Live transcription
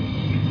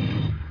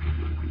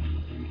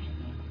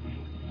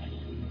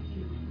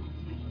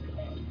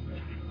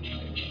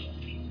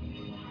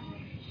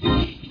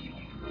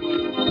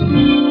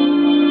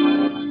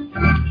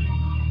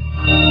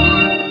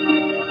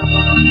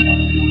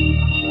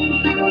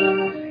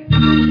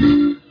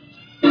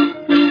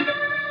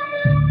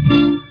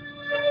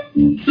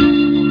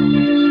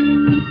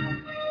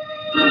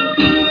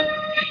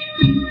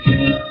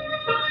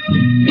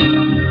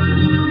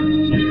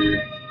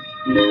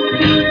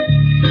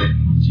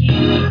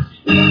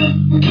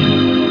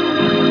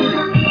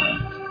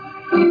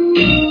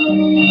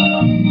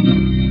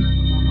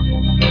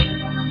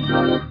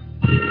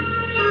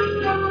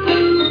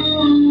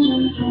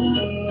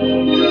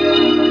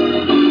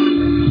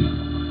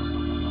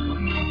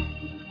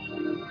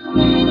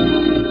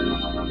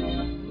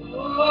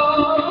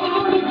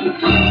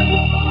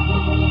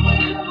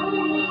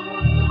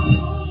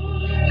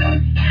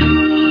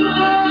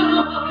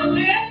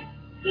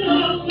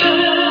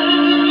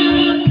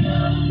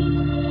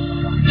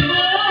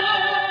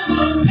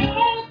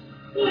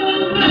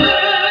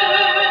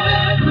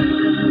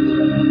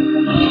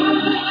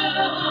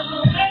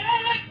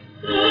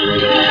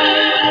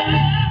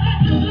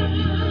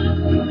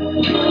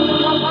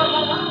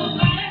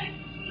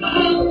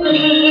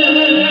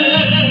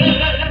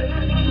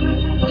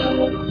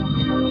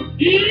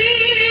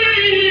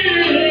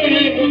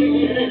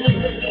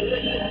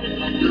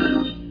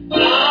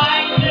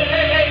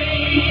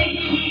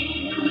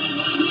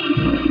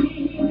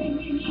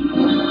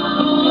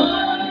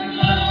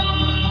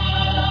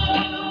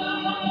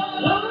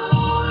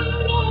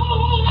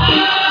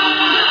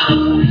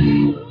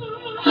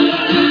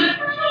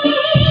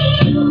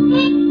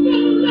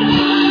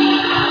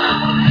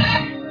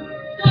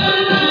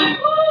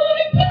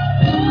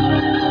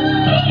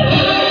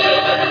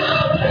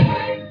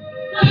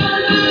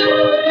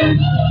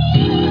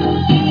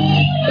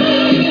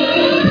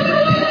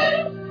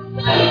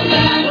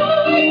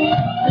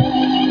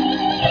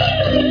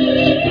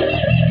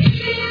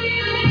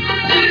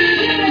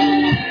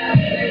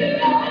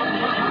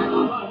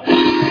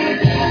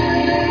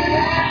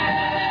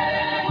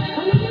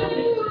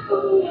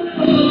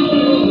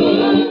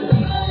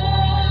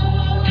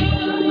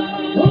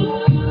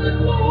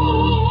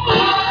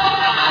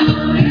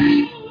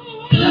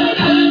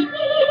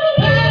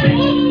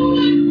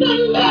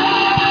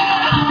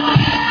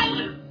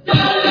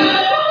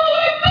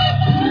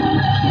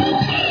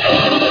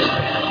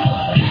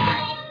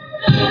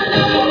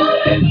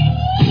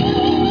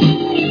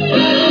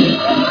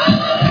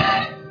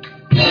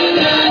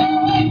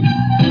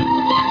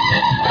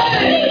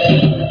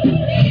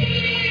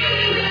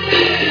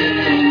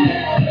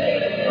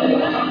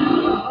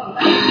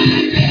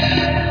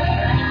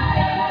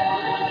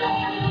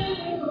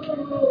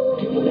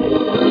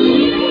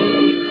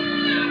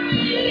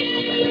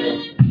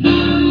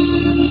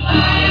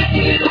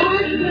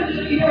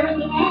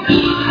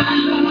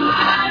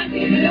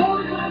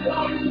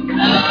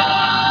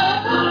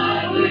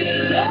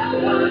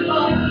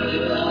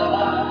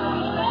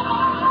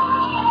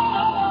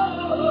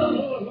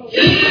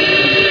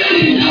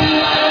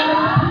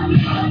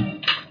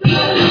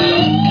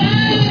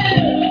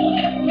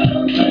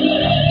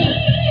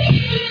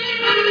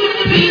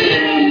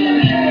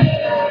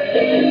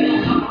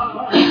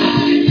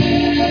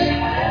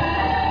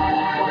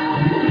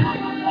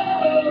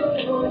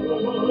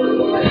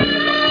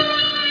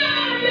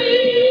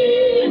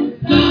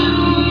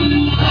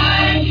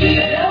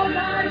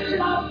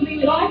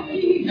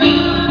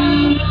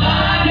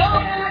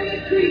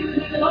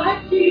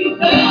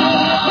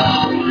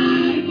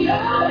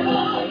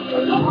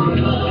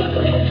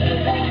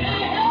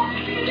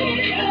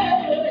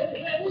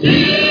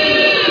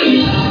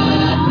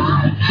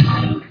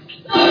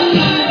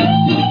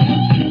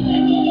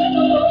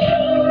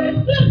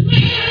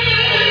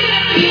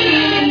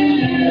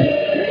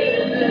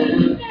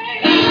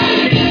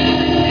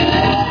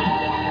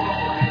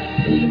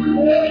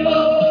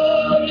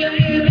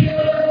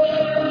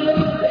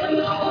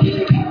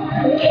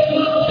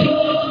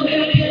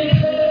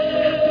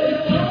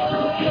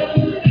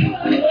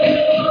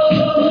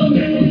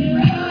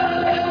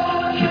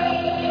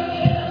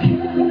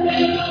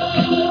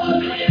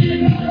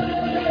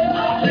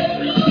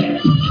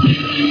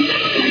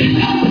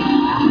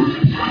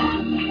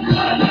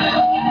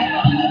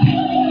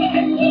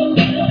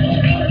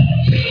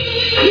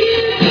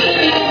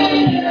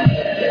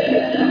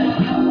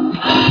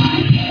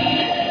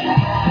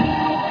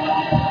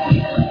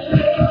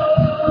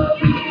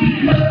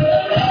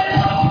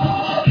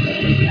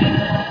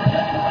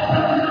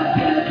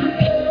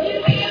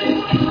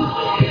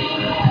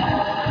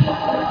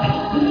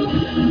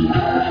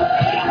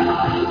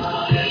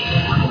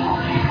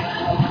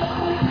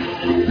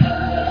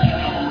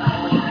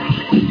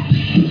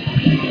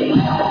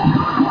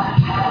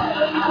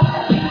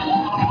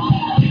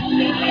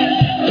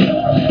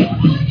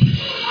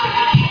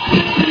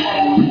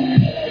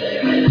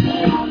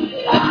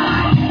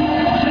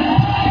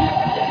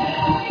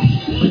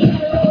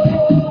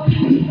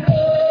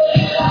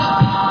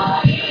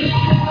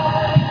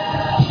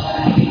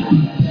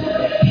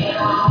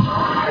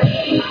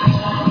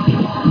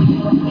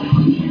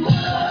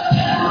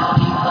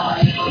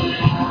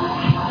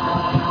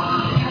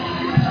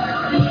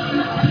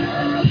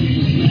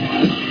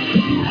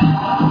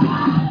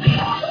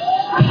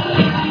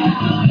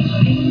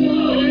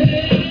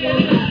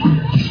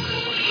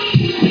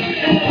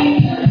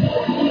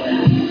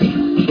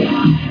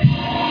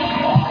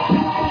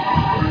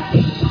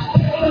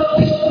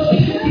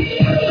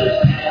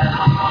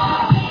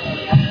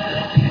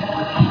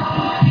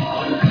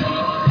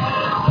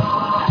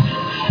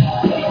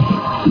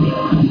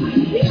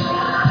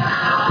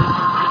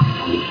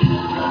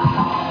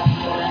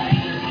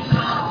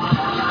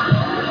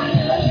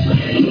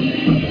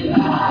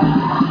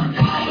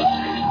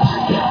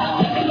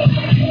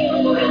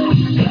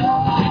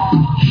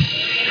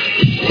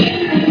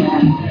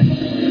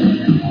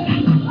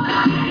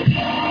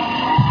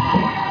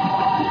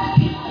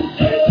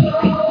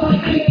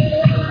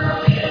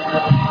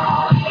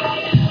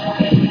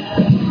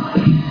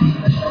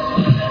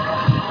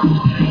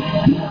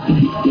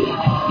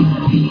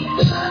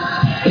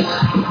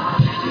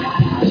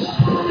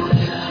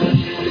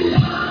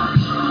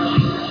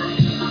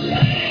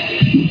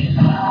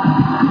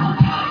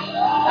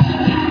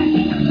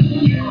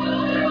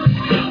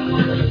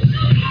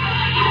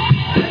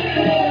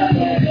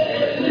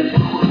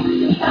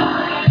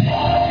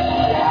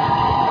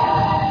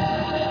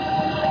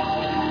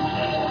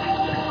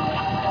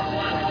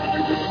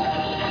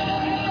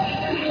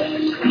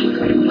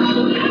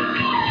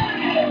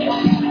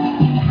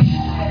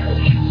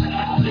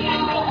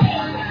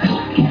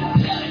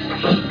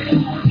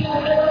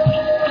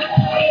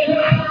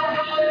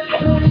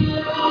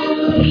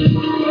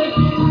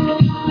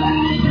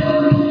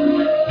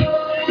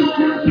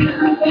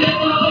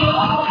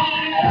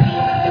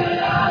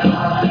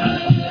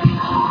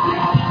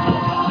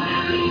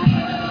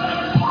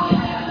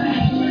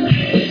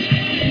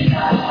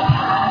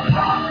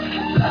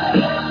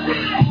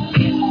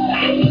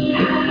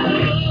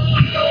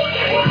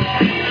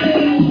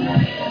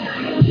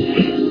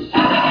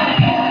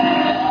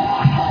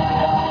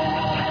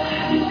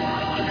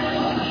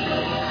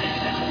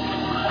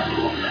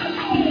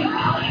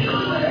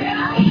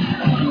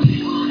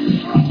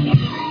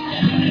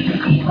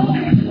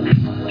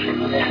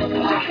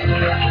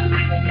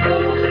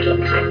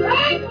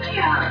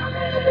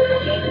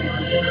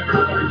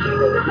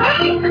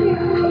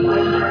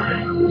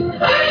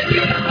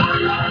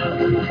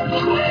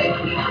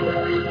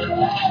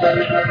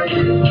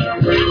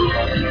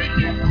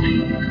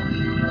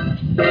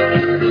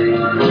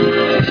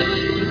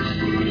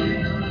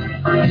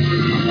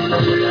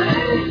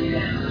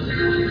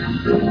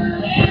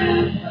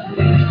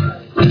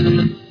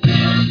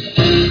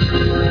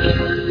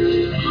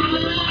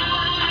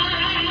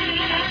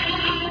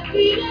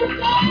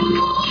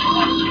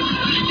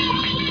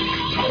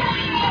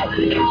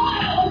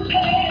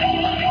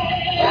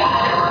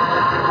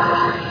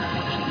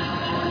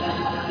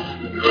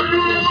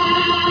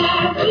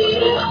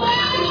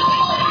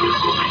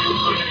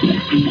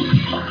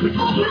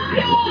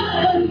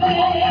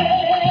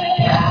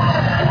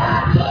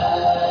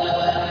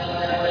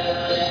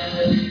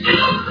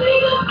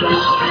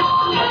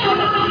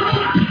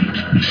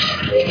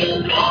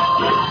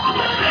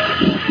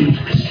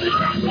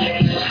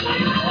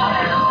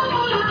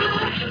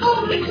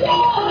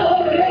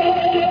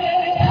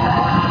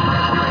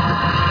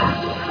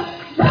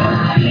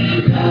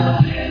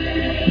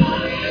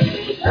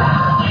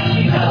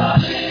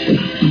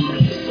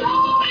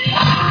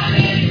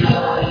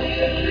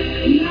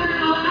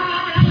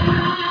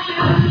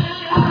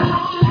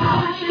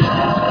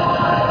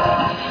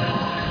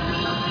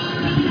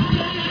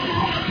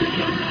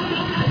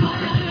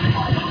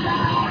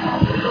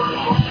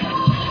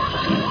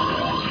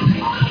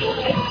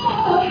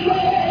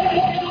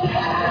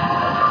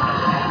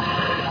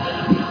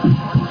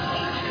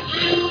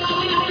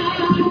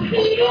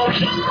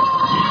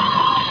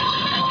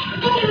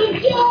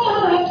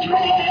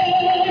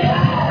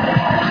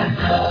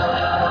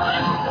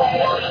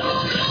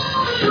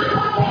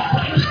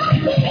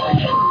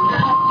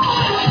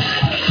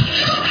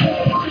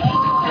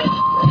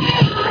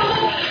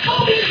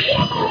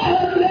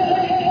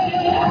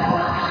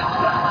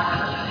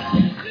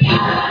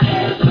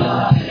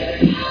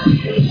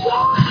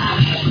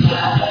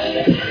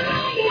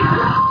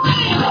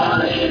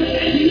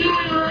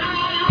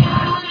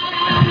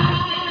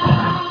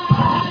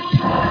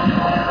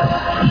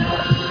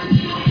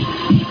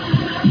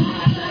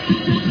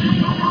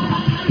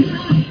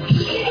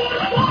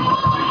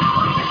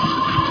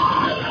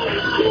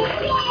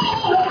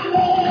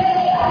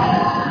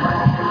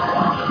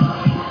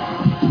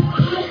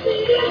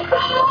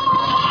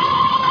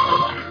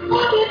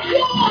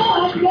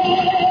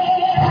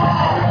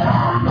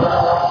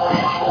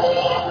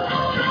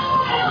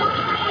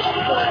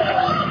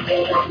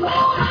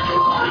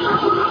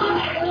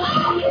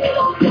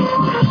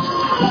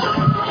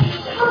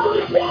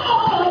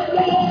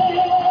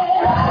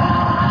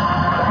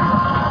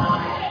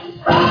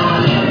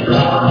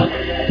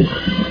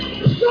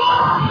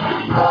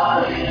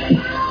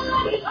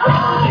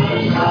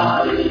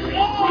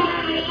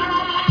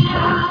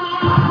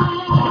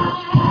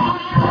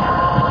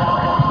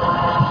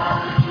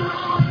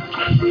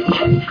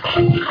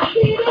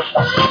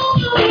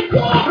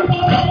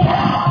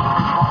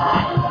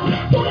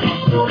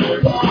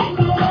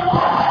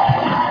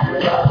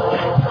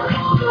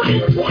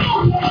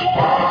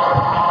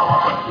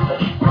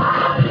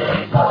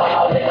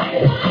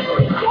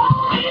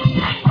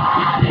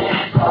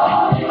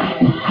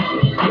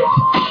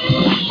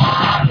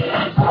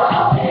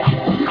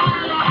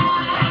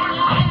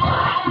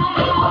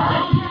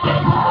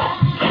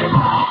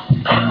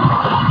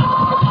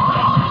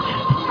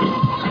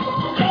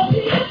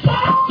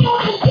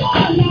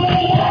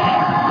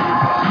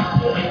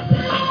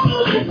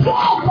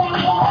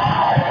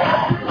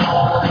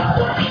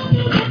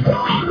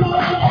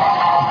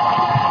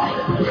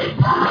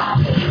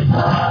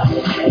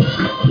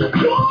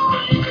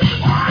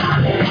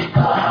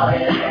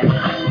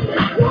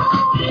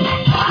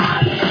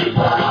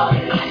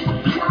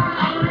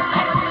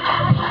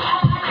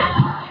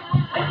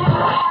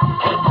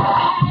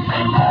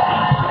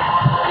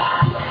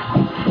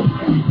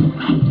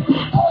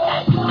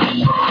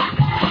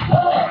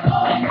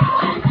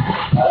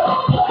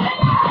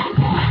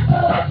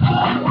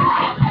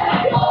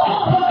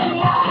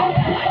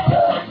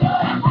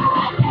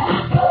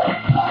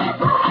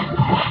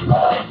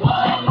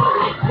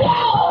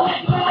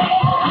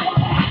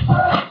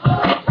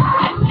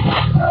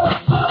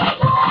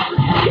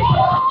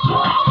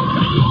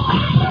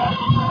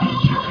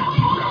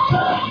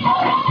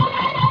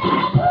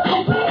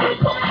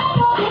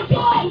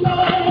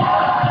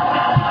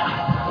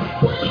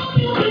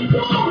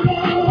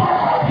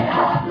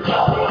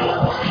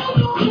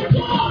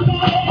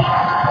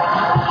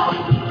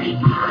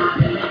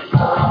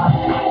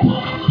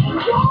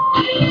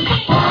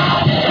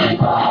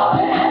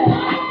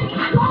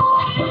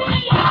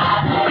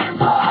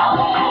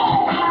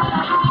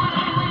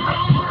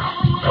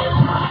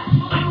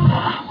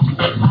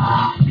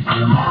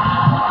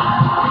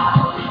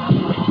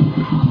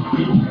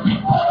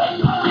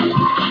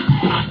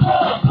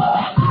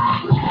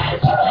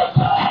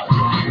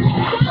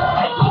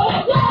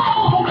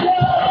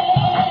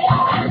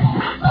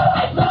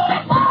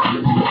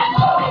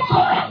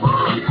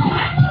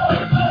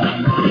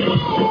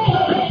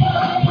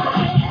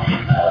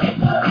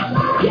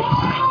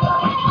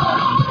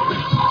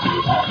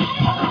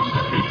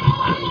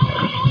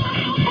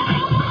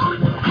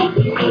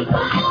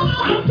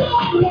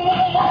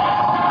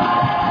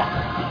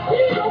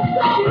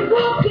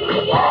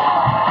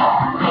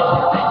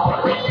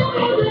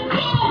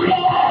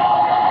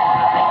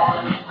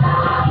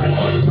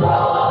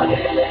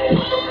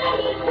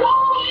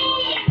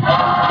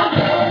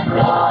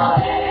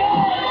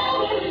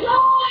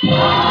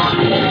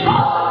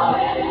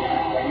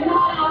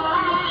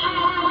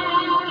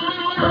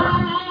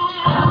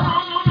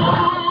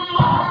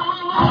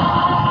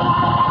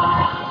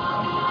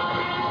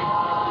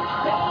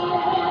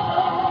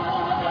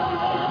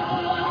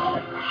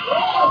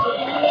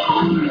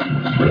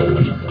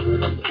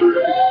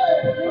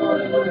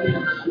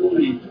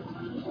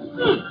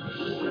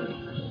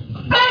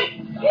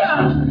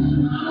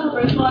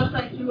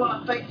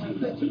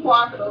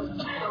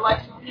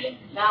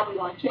Now we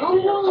want to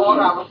change all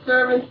our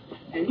service.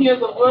 And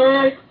here's a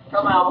word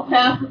from our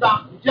pastor,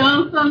 Dr.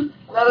 Johnson.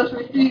 Let us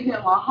receive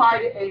him a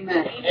hearty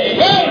amen.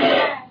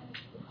 Amen.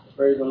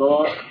 Praise the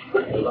Lord.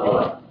 Praise the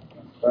Lord.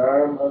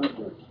 Psalm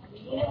 100.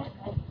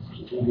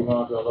 Give you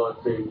honor to our Lord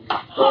and Savior.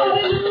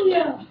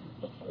 Hallelujah.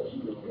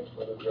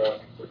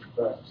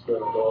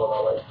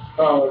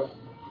 Thomas,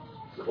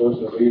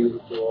 devotional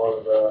leaders, to all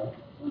of our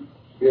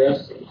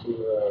guests, and to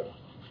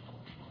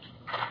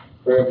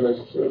prayer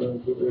blessed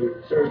children, to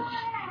the church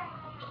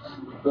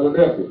in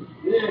Philadelphia.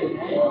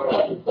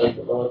 Thank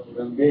the Lord for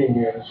them being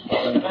here this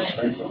morning.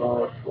 Thank the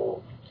Lord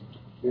for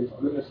His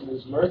goodness and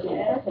His mercy.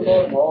 Thank the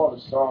Lord for all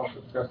the songs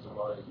of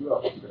testimony. You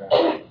all sit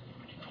down.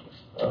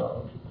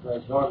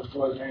 Thank God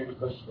for His name,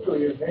 because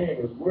truly His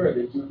name is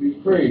worthy to be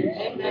praised.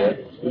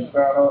 We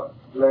found out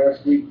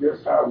last week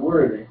just how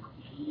worthy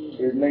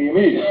His name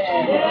is.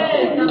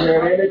 If you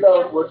had any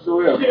doubt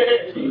whatsoever,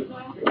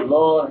 the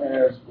Lord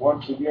has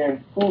once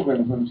again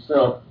proven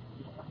Himself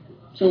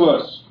to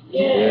us.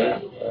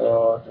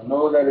 To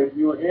know that if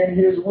you're in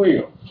His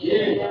will,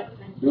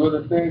 do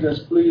the things that's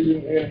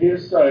pleasing in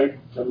His sight,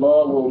 the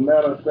Lord will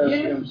manifest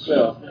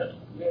Himself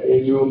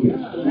in your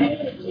midst.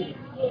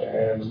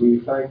 And we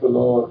thank the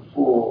Lord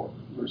for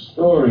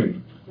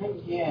restoring.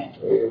 Amen.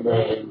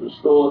 He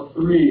restored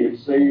 3 and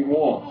saved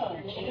 1.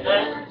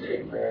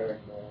 Amen.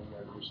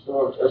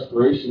 And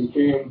restoration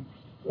came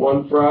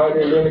one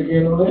Friday and then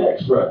again on the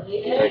next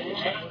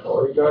Friday.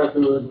 All you got to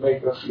do is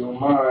make up your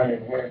mind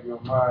and have your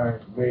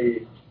mind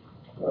made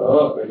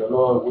up, and the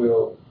Lord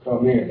will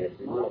come in.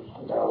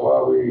 Now,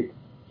 while we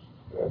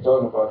are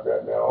talking about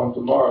that, now on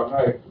tomorrow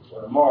night,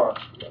 tomorrow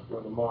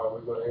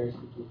we're going to ask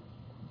you to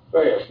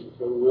fast.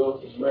 So we will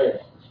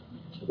fast.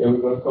 Then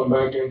we're going to come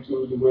back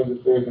into the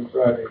Wednesday, Thursday, and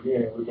Friday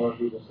again. We're going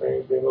to do the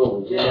same thing over.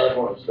 We're not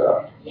going to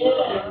stop.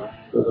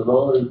 Because the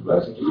Lord is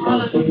blessing. He's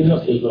going to put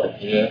us His own.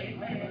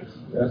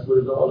 That's what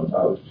it's all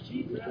about.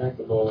 We thank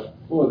the Lord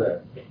for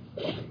that.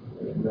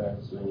 Amen.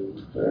 So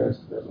we fast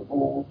as a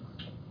whole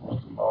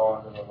on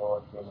tomorrow, and then the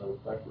Lord comes. We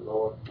thank the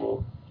Lord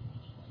for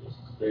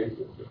Sister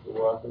Stacy, Sister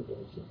Walker, and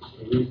Sister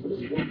Teresa.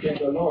 She didn't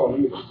think of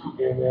Norm either. She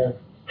came there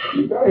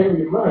You got to have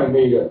your mind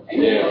made up.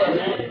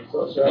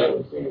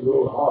 Sometimes it seems a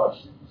little harsh.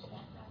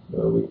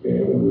 We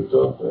came and we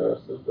talked to our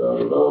sister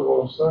out of love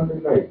on Sunday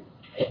night.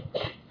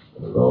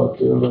 And the Lord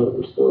told her to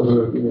restore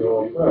her again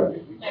on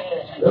Friday.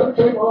 Doesn't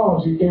take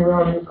long. She came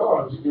around in the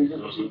car and she did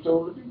just what she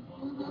told her to do.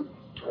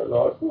 The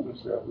Lord told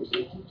herself. We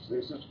said,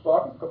 Sister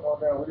Parker, come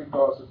on down. We didn't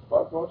call Sister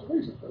Parker on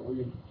Teresa.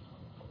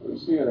 We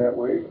see her that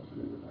way.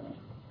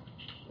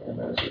 And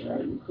I said, now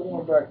you come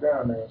on back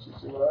down there. And she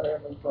said, well, I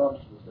have no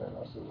problems with that.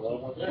 I said, well, I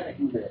want you to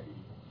do that.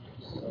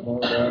 Come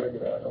on down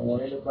there. I don't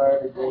want anybody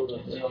to go to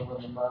hell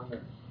under my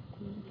name.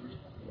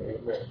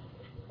 Amen.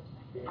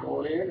 Came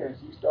on in and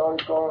she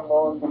started calling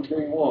Lord from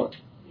day 1.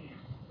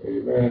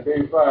 Amen.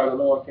 Day 5, the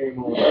Lord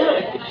came on.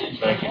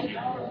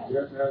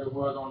 Just as it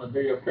was on the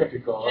day of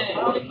Pentecost.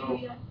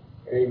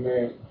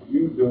 Amen.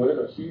 You do it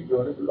or she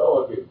doing it, the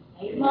Lord did it.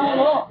 Amen.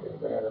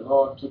 The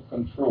Lord took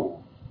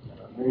control.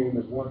 Her name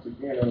is once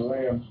again in the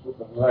Lamb's Book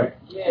of Life.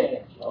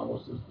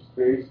 Almost Sister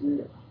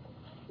Stacy,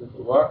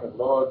 Sister Rock, and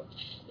Lord,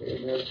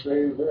 amen,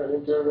 saved her and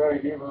then turned around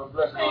and gave her a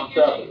blessing on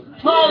top of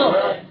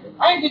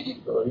it.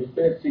 So he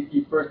said, seek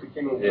ye first the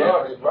kingdom of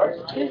God and his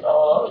righteousness, and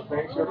all other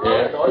things shall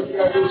follow. All you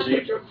got to do is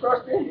put your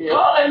trust in him.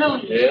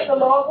 Hallelujah. The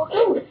Lord will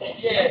do it.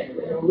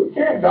 We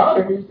can't doubt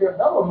him. He said,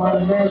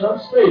 double-minded man is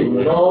unstable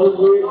in all his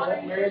ways, and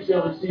that man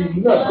shall receive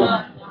nothing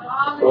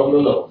from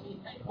the Lord.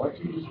 Once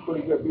you just put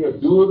it up, be a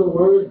doer of the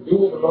word, do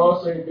what the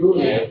Lord say do,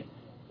 and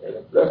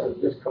the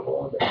blessings just come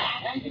on down.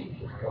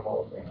 Just come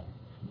on down.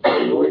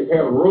 We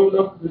have room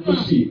enough to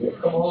receive it.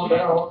 Come on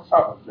down on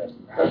top of that.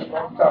 That's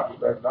on top of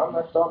that. I'm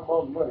not talking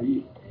about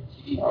money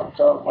either. I'm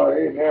talking about,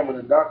 amen, when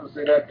the doctor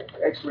say that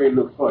x-ray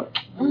look funny.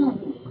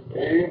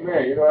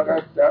 Amen. You know,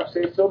 I've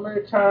said so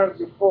many times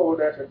before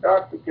that the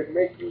doctor can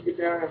make you get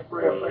down and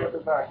pray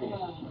to not him.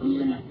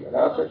 And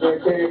I said, they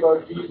tell you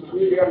about Jesus,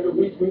 we got to do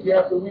week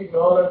after week, and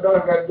all that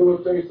doctor got to do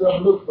is say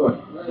something look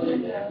funny.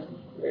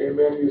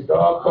 Amen. You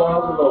start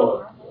calling the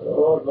Lord.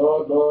 Lord.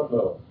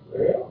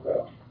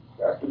 Well,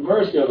 that's the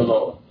mercy of the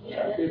Lord.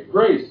 That's his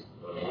grace.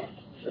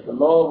 That the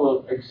Lord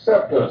will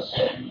accept us.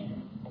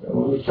 And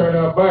when we turn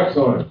our backs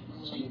on him,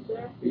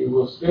 he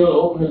will still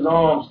open his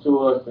arms to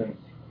us and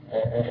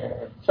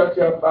touch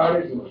our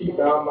bodies and keep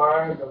our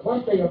minds. And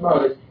one thing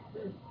about it,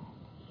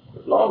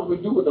 as long as we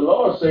do what the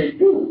Lord says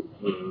do,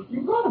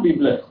 you're going to be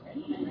blessed.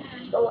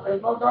 So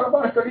there's no doubt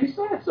about it because he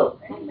said so.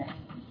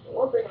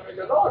 One thing,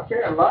 the Lord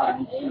can't lie.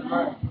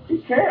 He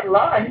can't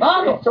lie. He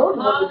told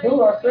you what to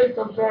do. I say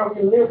sometimes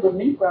we live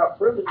beneath our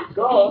privilege of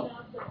God.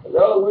 The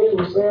other way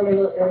we saying in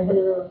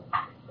her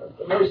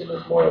information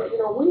this morning,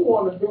 we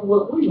want to do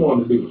what we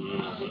want to do.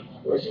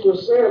 Well, she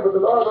was saying, but the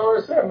Lord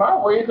already said, my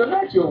ways are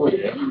not your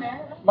ways.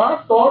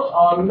 My thoughts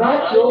are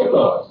not your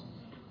thoughts.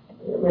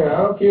 Amen. I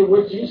don't care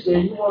what you say.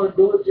 You want to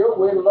do it your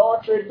way. The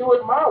Lord said, do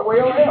it my way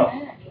or else.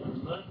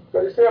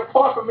 Because he said,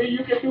 apart from me,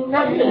 you can do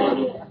nothing.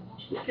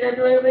 You can't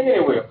do anything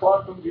anyway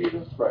apart from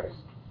Jesus Christ.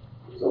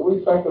 So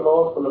we thank the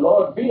Lord for the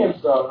Lord being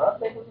sovereign. I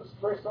think it was the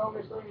first song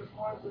they sang this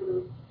morning to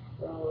the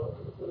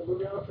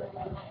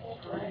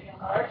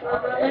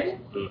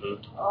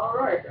all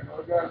right. And I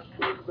got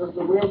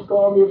Sister Williams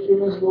called me a few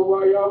minutes ago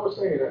while y'all were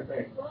saying that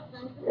thing.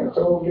 And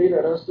told me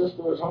that her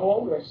sister was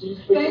home and she's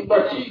fixing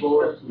breakfast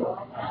for us. The Lord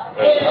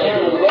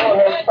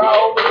has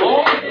power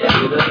over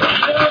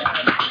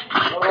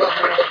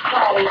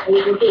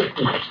this.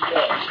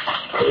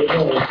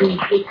 Amen. She's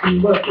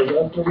fixing breakfast.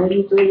 That's the way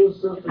you tell your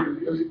sister.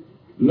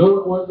 Know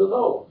it was the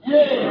Lord.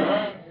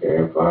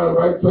 And find the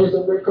right place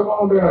up there. Come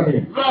on down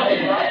here.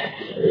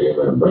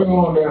 Amen. Bring her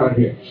on down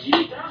here.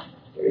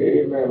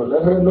 Amen. But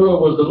let her know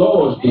it was the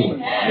Lord's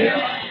doing.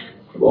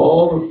 Of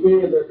all the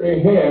fear that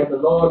they had, the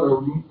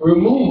Lord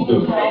removed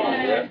them.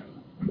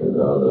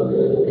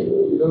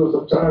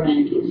 Sometimes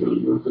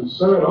you're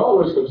concerned,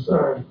 always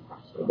concerned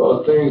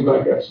about things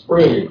like that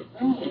spreading.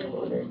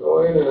 When they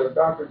go in and the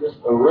doctor just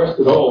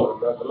arrested all of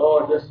them, the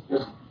Lord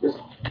just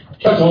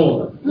touch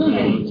all of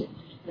them.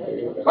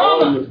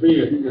 All in the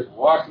field, he just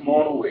washed them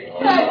on away.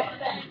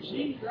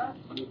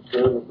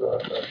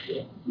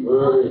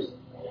 Word.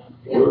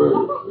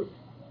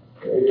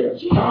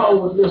 Power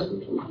was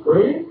listening. We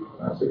prayed.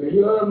 I said,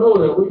 you let them know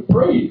that we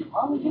prayed.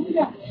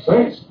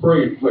 Saints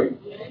prayed.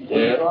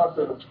 God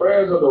said the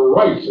prayers of the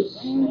righteous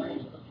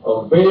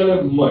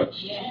availeth much.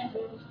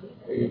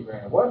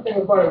 Amen. One thing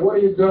about it, what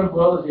he's done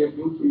for others, he'll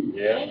do for you.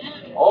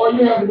 All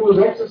you have to do is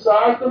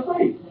exercise the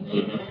faith.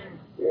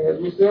 As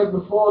we said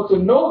before, to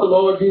know the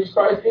Lord Jesus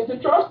Christ is to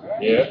trust him.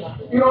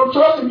 If you don't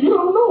trust him, you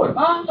don't know him.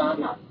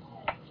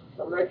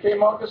 Some of that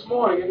came out this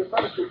morning in the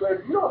Sunday school class.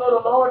 If you don't know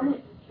the Lord,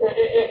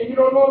 you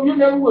don't know him, you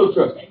never will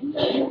trust him.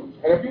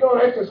 And if you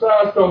don't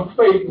exercise some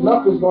faith,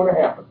 nothing's going to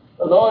happen.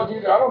 The Lord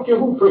Jesus, I don't care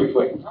who prays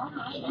for you.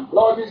 The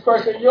Lord Jesus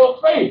Christ said, your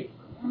faith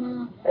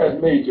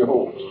has made you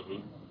whole.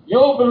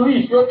 Your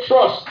belief, your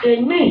trust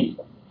in me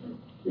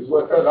is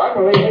what does. I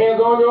can lay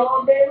hands on you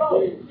all day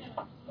long.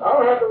 I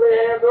don't have to lay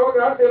hands on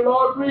you. I said,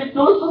 Lord, please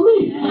do it for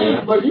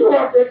me. But you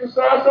have to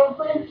exercise some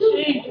faith too.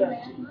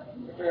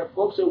 And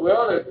folks say,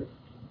 well,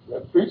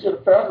 the preacher, the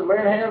pastor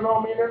laying hands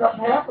on me and then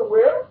nothing happened.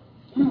 Well,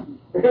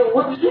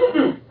 What did you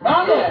do?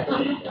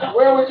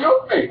 Where was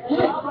your faith?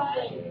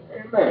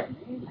 Amen.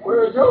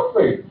 Where is your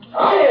faith?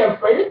 I have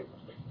faith.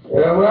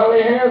 And when I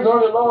lay hands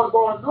on the Lord's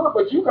going to do it,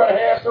 but you got to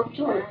have some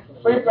too.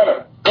 Faith got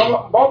to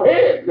bump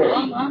heads there.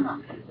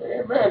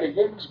 Amen. It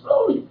didn't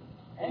explode you.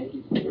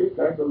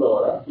 Thank the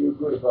Lord. I feel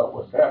good about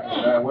what's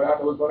happening. Now, when I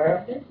know what's going to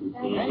happen.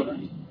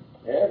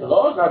 Yeah, the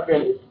Lord's not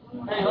finished.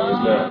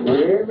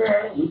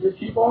 Amen. We just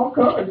keep on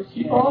coming. Just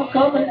keep on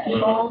coming.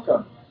 Keep on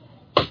coming.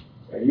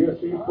 And you'll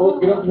see folks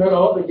get up to that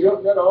altar,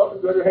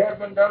 because it has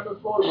been done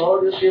before. The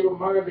Lord just gave them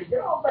money to get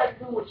on back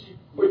to what you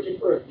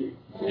first did.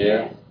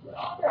 Yeah.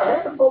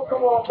 Have the folks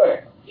come on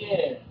back.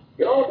 Yeah.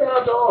 Get on down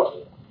to the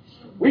altar.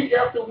 Week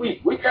after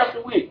week.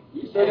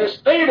 You said just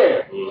stay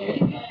there.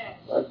 Yeah.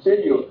 I tell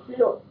you,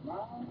 feel the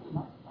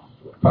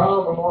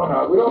power from on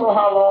high. We don't know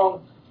how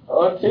long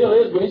until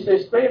it is, but he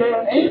said stay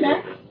there.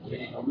 Amen.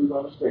 And we're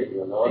going to stay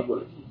here, Lord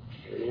willing.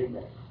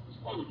 Amen.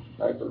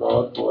 Thank the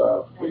Lord for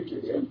our preacher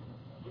here.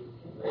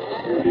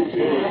 Amen.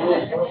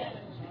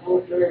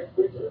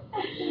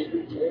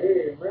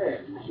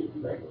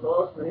 Thank the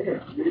Lord for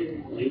him.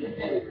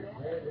 Amen.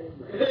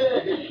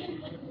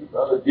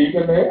 Brother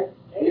Deacon there?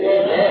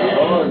 Amen.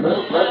 Lord,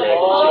 let's now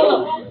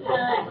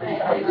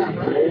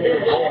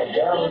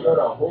we got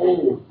a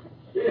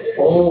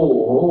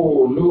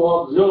whole new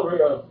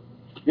auxiliary of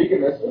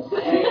deaconesses.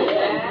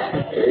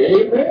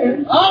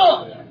 Amen.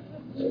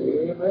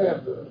 Amen.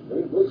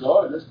 We're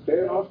Lord just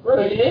carrying on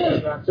spreading.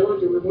 And I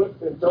told you we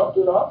went and talked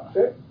to the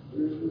architect.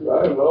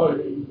 Right,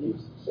 Lord, he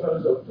sent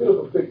us a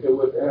beautiful picture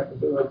with that. A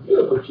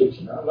beautiful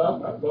kitchen. I'm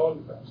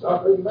going to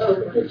stop in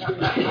American kitchen.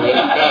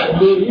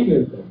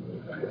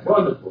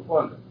 Wonderful.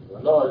 The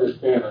Lord is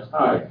carrying us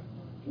higher.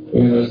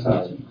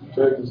 The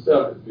church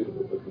itself is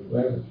beautiful. But the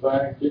grand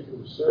fine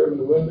kitchen was serving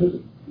the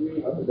windows. I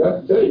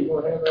forgot to tell you,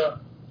 you're going to have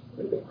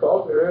the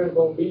coffee area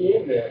going to be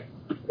in there.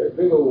 That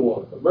big old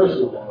one,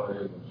 commercial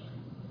one.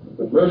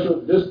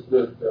 Commercial,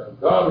 the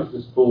garbage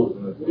disposal,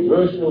 the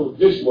commercial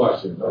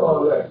dishwashing,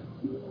 all that.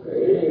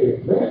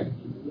 Amen.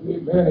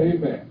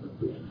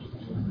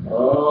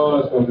 Oh,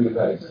 it's going to be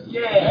nice.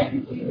 Yeah.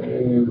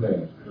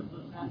 Amen.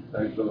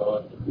 Thank the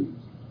Lord for peace.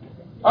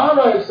 All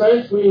right,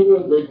 saints, we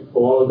will grateful for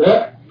all of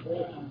that.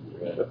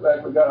 Looks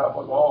like we got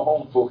all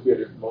home folk here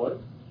this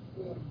morning.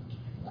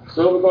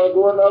 So we're going to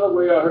go another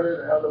way. I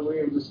heard Elder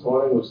Williams this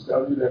morning was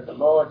telling you that the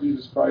Lord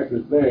Jesus Christ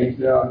is there. He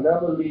said, I'll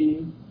never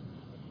leave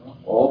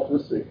or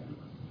forsake.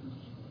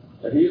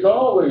 And he's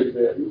always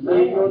there. He's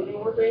going to do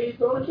what he's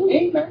going to do.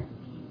 Amen.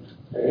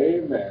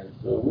 Amen.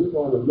 So we're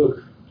going to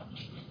look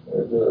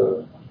at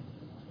the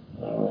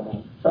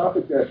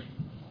topic that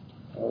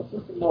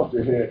Sister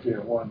Martha had here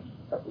a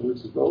couple of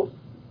weeks ago,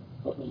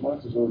 a couple of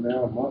months ago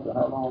now, a month or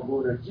how long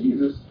ago, that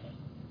Jesus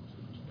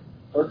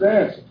was the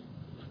answer.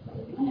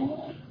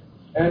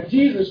 And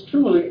Jesus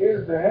truly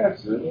is the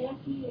answer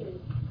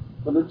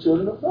for the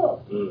children of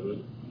God.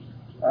 Mm-hmm.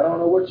 I don't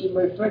know what you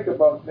may think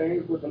about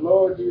things, but the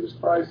Lord Jesus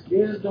Christ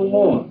is the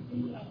one.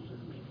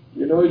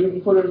 You know, you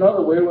can put it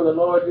another way where the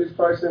Lord Jesus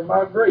Christ said,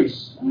 my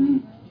grace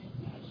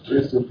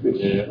is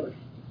sufficient.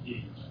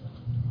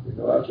 You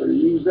know, I could have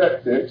used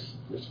that text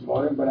this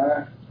morning, but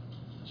I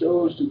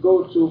chose to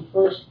go to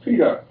 1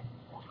 Peter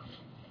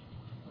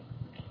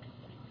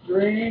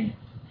 3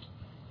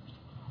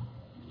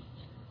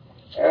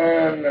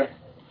 and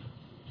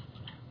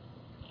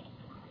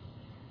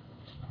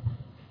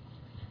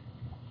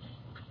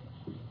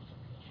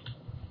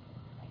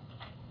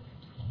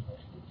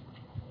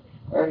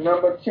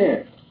number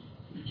 10.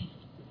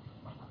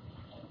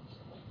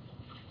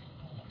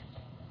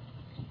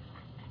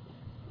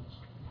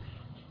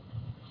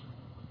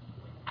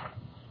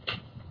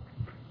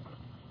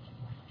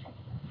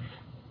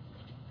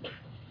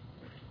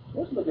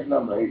 Let's look at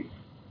number 8.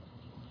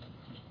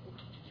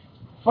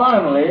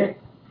 Finally,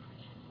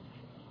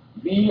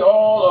 be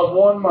all of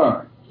one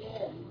mind,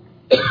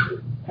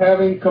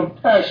 having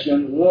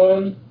compassion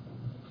one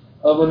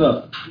of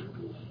another.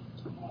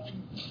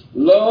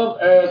 Love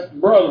as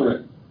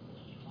brethren.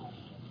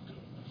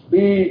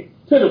 Be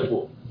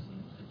pitiful.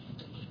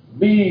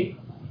 Be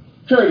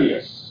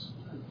courteous.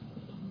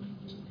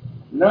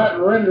 Not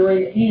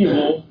rendering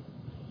evil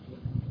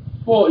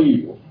for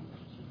evil,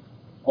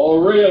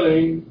 or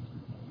railing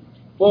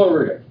for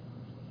rail,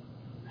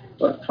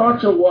 but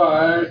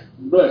contrariwise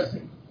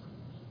blessing,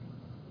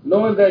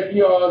 knowing that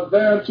ye are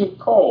thereunto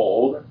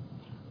called,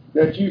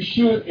 that you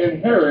should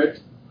inherit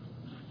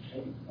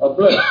a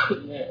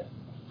blessing.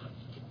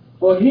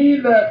 For he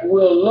that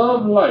will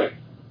love life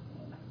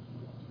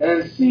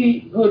and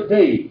see good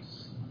days,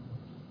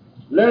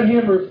 let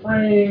him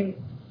refrain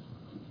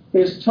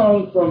his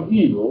tongue from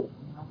evil,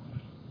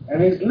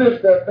 and his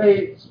lips that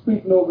they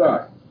speak no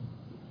gossip.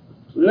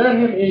 Let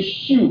him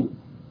eschew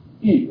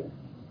evil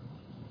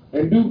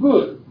and do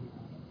good.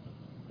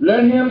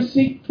 Let him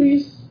seek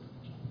peace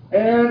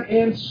and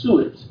ensue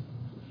it.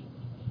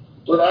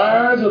 For the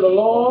eyes of the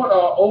Lord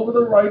are over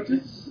the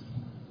righteous,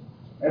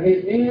 and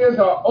his ears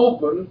are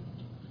open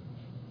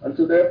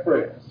unto their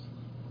prayers.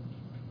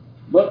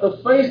 But the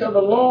face of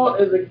the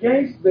Lord is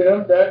against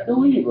them that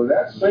do evil.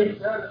 That's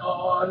saved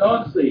and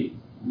unsaved.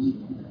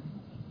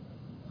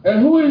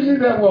 And who is it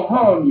that will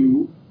harm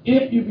you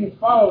if you be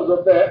followers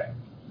of that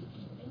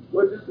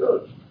which is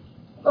good?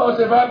 Lord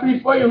said, if I be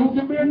for you, who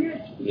can be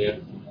against you?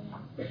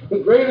 Yeah.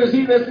 Greater is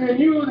he that's in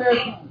you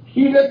than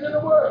he that's in the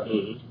world.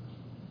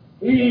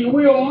 Mm-hmm.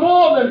 We are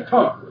more than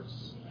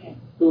conquerors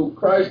through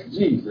Christ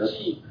Jesus.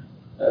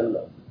 And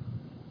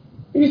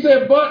he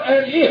said, but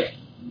and if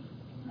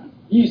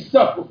ye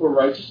suffer for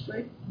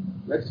righteousness'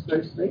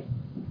 sake,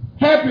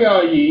 happy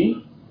are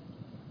ye,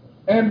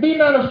 and be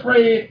not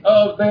afraid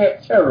of their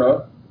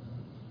terror,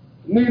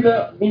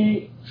 neither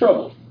be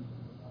troubled.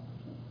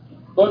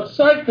 But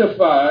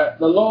sanctify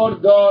the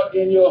Lord God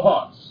in your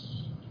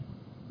hearts,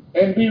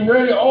 and be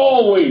ready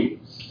always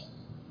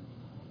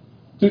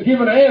to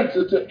give an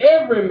answer to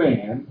every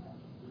man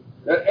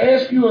that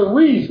asks you a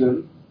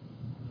reason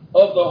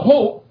of the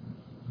hope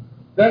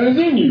that is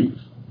in you,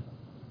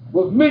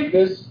 with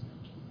meekness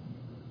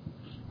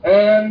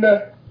and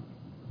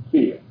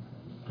fear.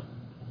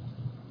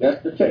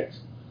 That's the text.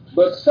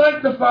 But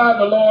sanctify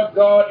the Lord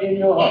God in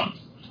your hearts,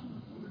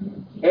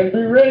 and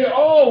be ready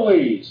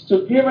always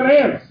to give an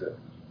answer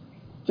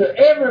to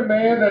every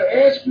man that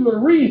asks you a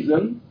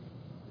reason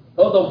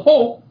of the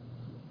hope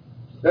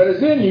that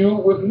is in you,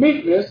 with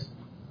meekness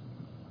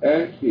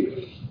and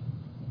fear.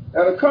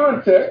 Now the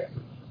context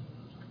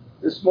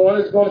this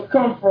morning is going to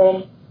come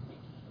from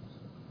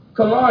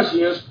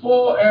Colossians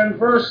 4 and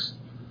verse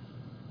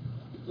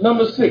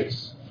number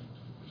 6.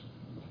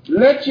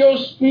 Let your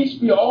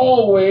speech be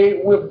always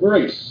with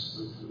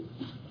grace,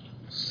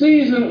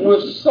 seasoned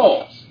with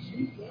salt,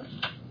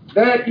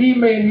 that ye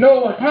may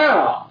know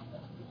how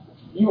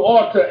you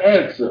ought to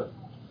answer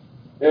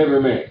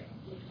every man.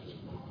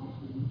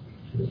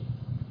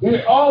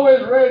 You're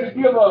always ready to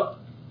give an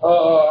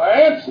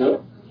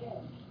answer,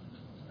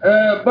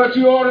 but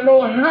you ought to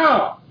know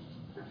how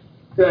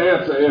to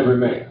answer every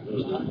man.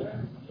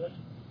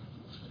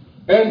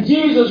 And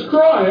Jesus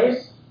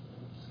Christ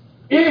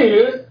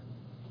is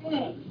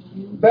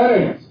that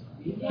answer.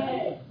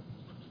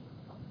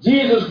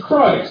 Jesus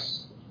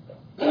Christ,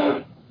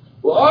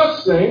 for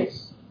us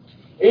saints,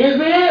 is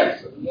the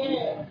answer.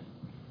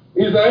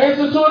 He's the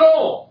answer to it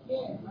all.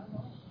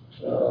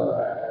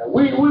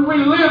 We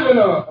live in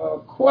a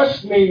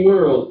questioning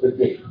world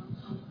today.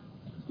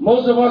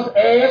 Most of us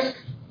ask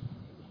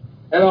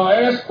and are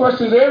asked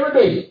questions every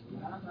day.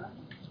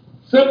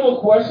 Simple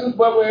questions,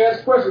 but we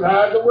ask questions.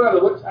 How's the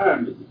weather? What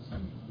time is it?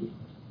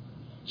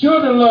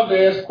 Children love to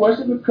ask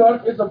questions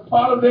because it's a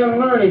part of their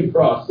learning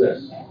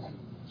process.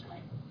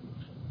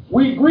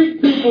 We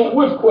greet people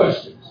with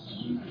questions.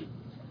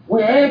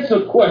 We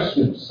answer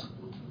questions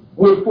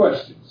with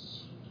questions.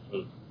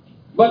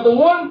 But the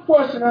one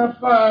question I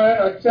find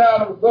a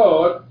child of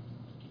God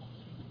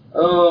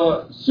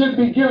should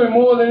be given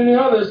more than any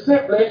other is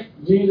simply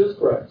Jesus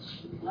Christ.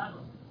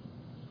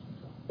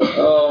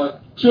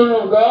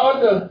 Children of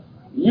God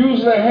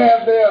usually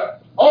have their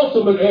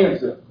ultimate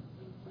answer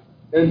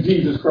in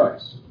Jesus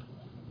Christ.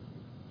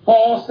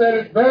 Paul said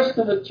it best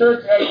to the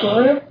church at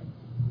Corinth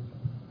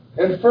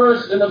in the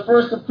first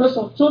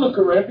epistle to the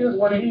Corinthians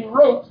when he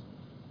wrote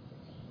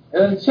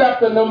in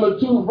chapter number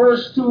 2,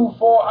 verse 2,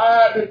 for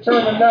I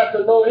determined not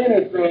to know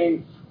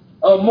anything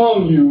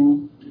among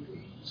you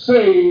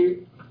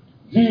save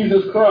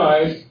Jesus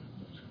Christ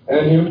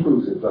and him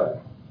crucified.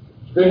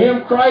 To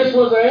him Christ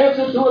was the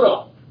answer to it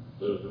all.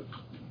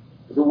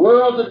 The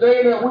world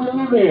today that we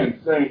live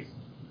in, saints,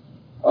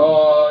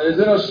 is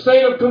in a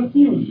state of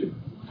confusion.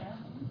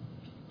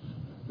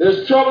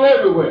 There's trouble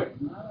everywhere.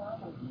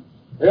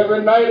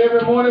 Every night,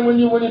 every morning when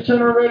you turn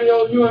on the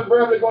radio, you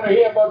invariably going to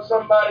hear about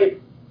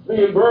somebody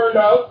being burned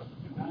out,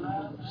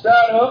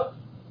 shot up,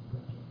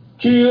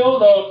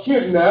 killed, or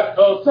kidnapped,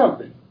 or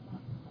something.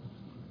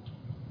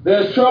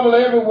 There's trouble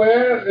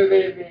everywhere.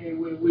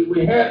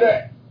 We had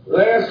that,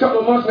 last couple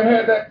of months we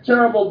had that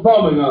terrible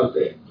bombing out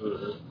there.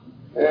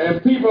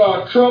 And people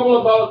are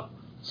troubled about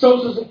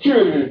Social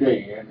Security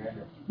today and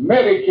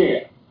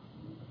Medicare.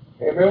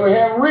 And then we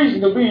have reason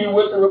to be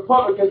with the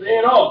Republicans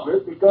in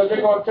office because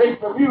they're going to take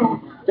from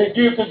you to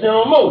give to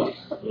General Motors.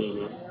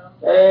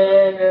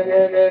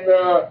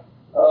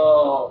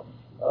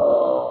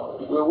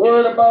 We're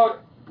worried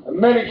about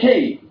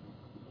Medicaid.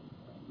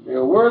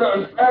 They're worried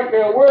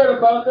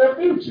about their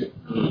future.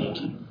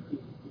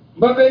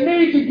 But they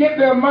need to get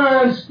their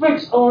minds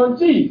fixed on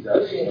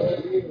Jesus,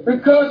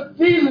 because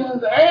Jesus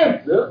is the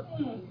answer,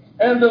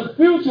 and the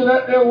future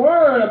that they're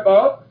worried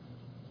about,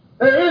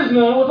 there is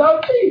none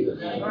without Jesus.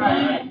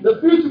 The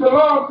future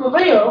belongs to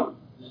them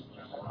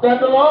that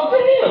belong to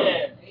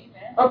him.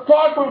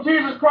 Apart from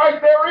Jesus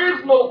Christ, there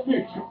is no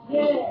future.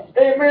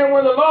 Amen.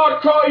 When the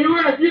Lord calls you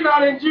in, if you're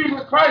not in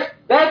Jesus Christ,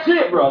 that's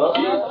it, brother.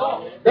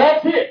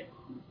 That's it.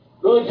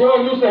 Little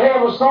George used to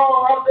have a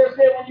song out there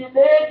saying, when you're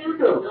dead, you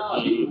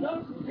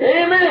do.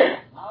 Amen.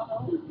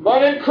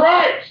 But in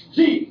Christ,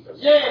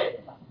 Jesus.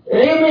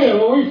 Amen.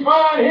 When we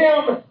find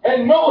him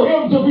and know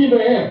him to be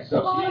the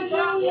answer,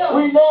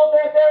 we know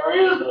that there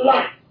is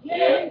life.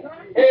 Amen.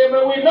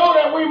 We know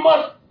that we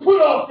must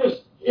put off this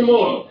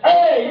immortal.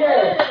 Hey,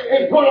 yeah,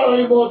 and put on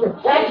immortal.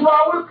 That's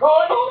why we're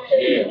calling on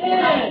Jesus.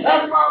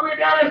 That's why we're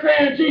down there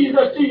saying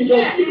Jesus,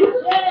 Jesus, Jesus.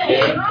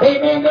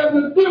 Amen. There's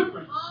a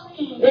difference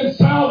in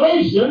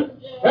salvation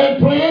and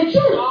playing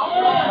church.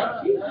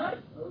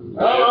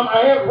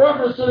 I have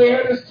reference to they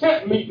had this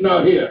tent meeting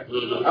out here.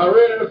 I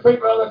read in the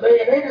paper the other day,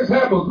 and they just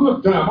have a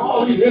good time.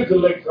 All these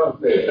intellects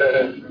out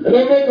there. And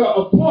they make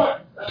a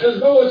point as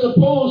though it's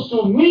supposed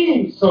to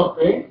mean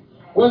something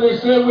when they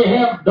say we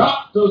have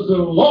doctors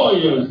and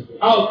lawyers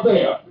out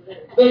there.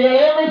 They got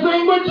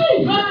everything but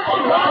Jesus.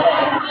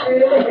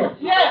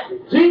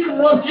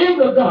 Jesus is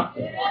the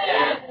doctor.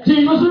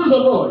 Jesus is the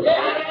lawyer.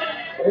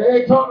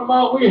 They talking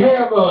about we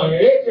have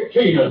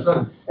educators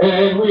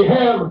and we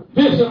have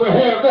this and we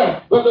have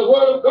that. But the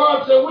Word of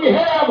God said we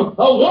have a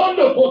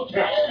wonderful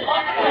text.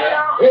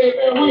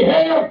 Amen. We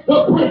have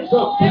the Prince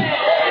of Peace.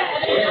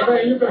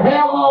 Amen. You can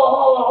have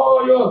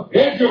all your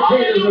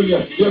educators and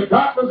your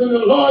doctors and the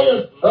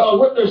lawyers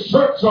with their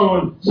shirts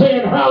on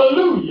saying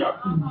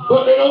hallelujah.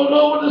 But they don't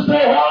know what to say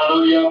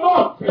hallelujah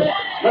about.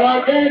 And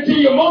I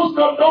guarantee you most of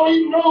them don't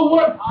even know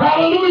what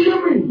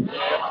hallelujah means.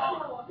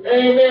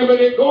 Amen. But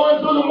they're going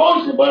through the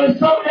motion, but it's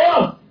something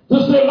else to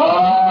say, Lord,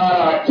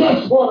 I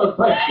just want to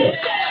thank you.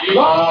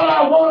 Lord,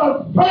 I want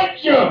to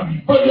thank you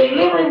for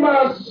delivering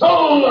my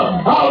soul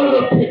out of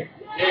the pit.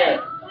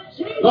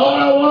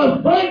 Lord, I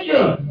want to thank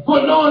you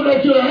for knowing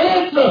that you're the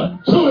answer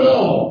to it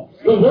all.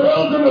 The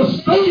world's in a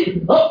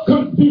state of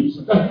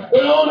confusion. They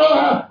don't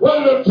know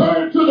whether to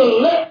turn to the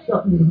left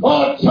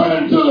or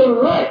turn to the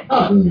right.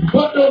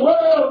 But the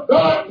word of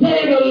God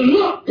came to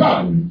look to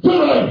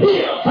the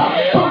hill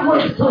from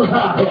whence to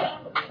high.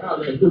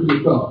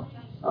 Hallelujah, God.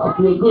 I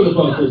feel good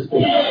about this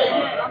thing.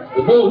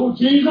 To know who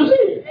Jesus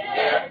is.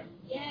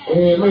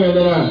 Amen.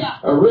 And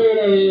I read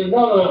in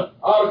another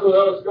article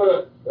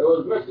that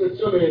was mentioned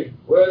to me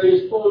where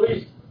these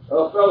police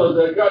fellas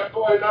that got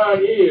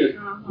 49 years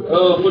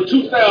for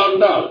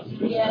 $2,000.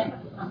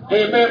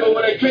 Amen. But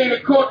when they came to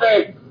court,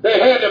 they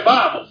had their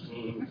Bibles.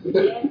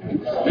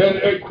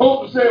 And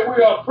quote and said,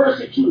 we are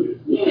persecuted,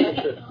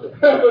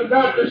 but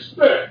not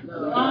despair.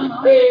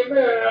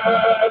 Amen.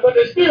 But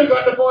they still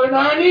got the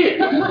 49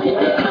 years.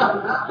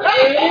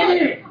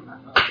 Amen.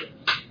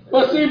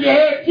 But see, if you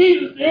had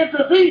Jesus to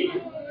intervene,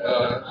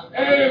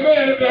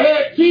 amen, if you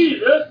had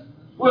Jesus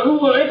who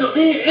will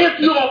intervene if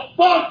you are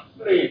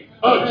falsely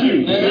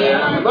accused.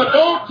 But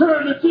don't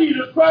turn to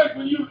Jesus Christ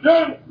when you've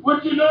done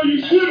what you know you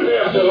should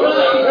have done.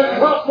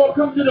 And also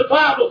come to the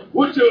Bible,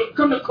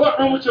 come to the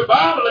courtroom with your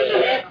Bible in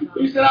your hand.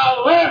 He said,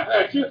 I'll laugh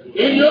at you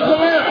in your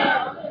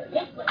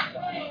commandments.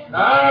 The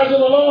eyes of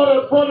the Lord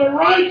are for the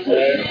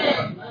righteous.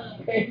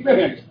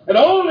 Amen. And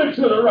only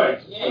to the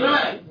righteous.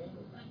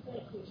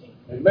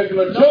 And making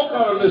a joke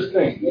out of this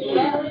thing.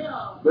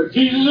 But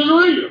Jesus is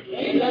real.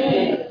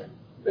 Amen.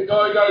 I think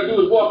all you got to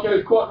do is walk in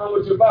the courtroom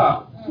with your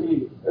Bible.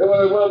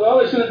 Well,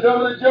 they should have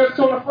done what the judge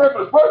told the first.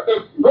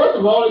 First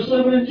of all, it should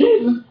have been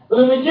Jesus. But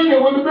in the beginning,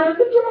 it wouldn't have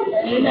been the judge.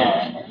 Amen.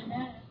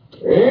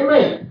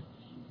 Amen.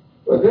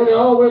 But then they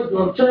always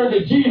turn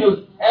to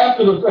Jesus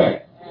after the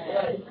fact.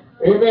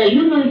 Amen.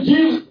 You knew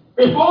Jesus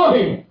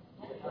beforehand.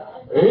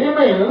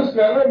 Amen. Listen,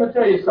 now, let me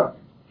tell you something.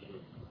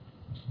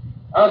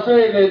 I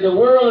say that the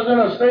world is in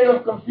a state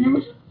of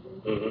confusion.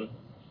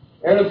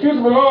 And the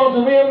future belongs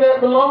to them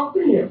that belong to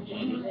him.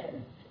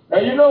 Now,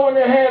 you know when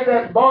they had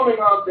that bombing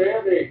out there,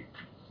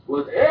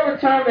 every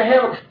time they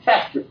have a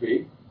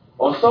catastrophe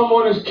or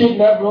someone is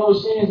kidnapped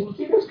overseas,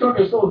 see, this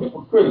country is so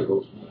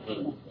hypocritical.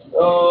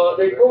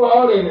 They go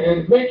out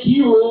and make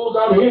heroes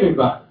out of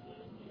anybody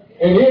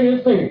and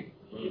anything.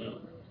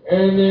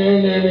 And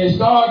they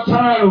start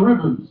tying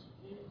ribbons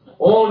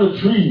on the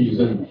trees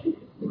and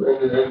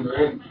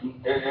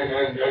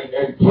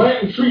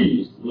planting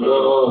trees.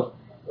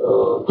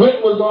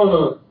 Clinton was going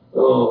to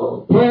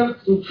plant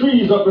some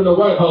trees up in the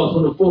White House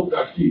when the folk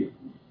got killed.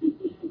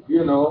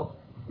 You know.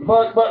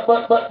 But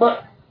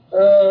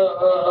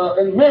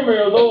in memory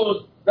of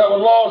those that were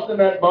lost in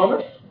that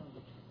bombing,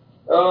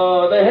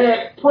 they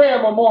had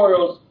prayer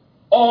memorials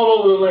all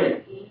over the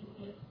land.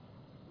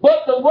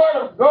 But the Word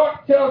of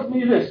God tells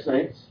me this,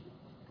 saints,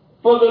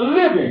 for the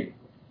living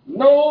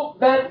know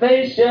that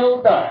they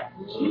shall die,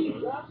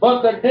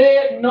 but the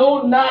dead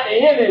know not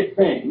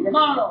anything,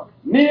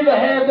 neither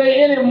have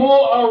they any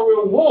more a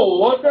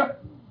reward,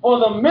 for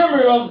the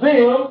memory of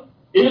them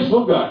is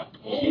forgotten.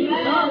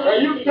 Now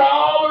you can tell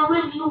all the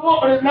reasons you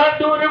want, but it's not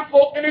doing them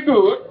folk any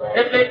good.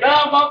 If they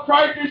die about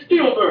Christ, they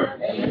still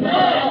burn.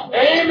 Amen.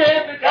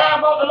 If they die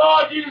about the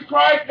Lord Jesus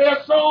Christ,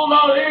 their soul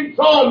are in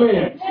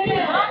torment.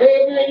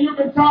 Amen. You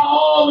can tell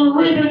all the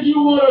reasons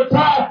you want to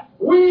tie.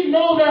 We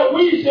know that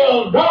we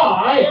shall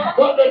die,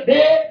 but the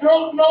dead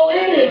don't know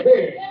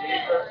anything.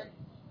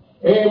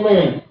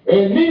 Amen.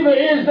 And neither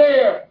is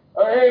there,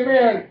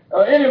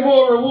 any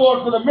more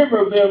reward for the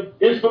memory of them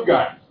is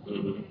forgotten.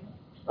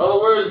 In other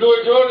words, do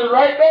it, Jordan, is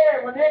right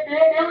there. When they're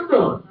dead, they were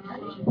done.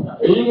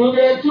 And you can look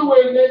at it two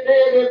ways. When they're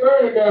dead, they're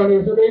burning down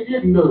there, so they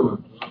getting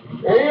done.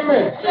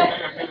 Amen.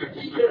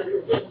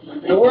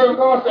 The Word of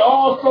God says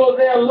also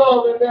their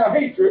love and their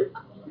hatred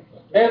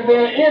and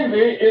their envy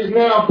is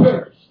now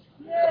perished.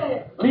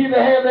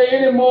 Neither have they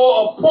any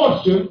more a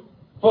portion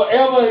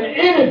forever in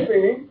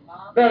anything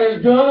that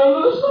is done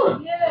under the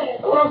sun.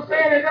 What I'm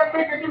saying is that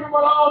making difference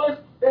about all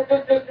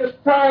this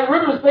time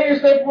rivers thing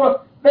is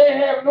that they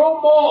have no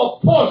more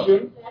a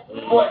portion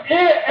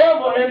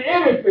forever in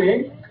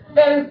anything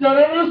that is done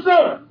under the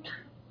sun.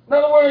 In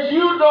other words,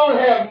 you don't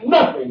have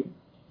nothing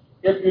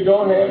if you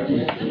don't have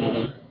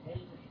Jesus.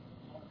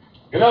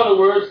 In other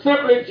words,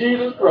 simply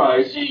Jesus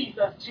Christ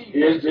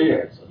is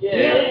the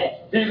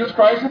answer. Jesus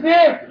Christ is the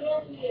answer.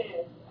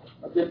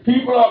 The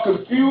people are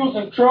confused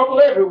and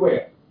troubled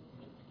everywhere.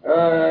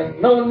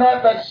 Know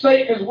not that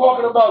Satan is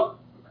walking about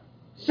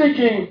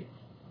seeking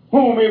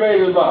whom he may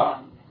devour.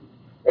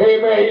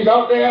 Amen. He's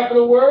out there after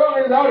the world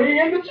and he's out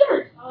here in the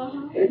church.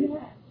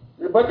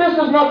 But this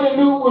is nothing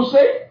new, we'll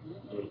say.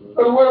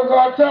 But the Word of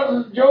God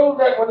tells us, Job,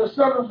 that when the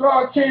Son of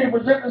God came to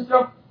present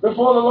himself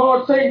before the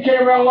Lord, Satan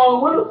came right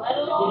along with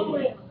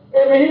him.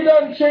 Amen. He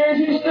doesn't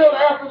change. He's still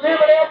after them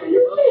and after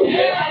you too.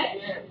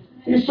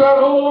 He's trying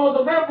to hold on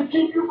to them to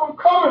keep you from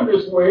coming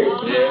this way.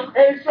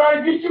 And he's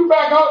trying to get you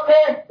back out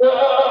there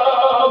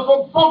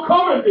from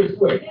coming this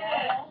way.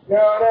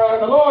 Now,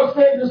 the Lord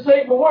said to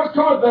Satan, "But whence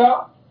comest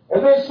thou?"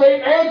 And then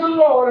Satan answered the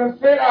Lord and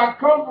said, "I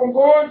come from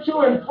going to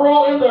and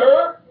fro in the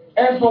earth,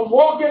 and from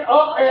walking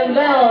up and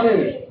down in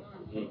it."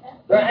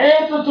 The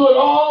answer to it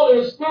all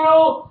is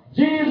still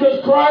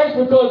Jesus Christ,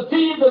 because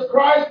Jesus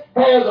Christ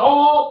has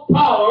all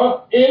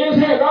power in his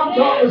hands. I'm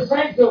talking to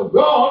saints of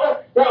God,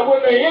 that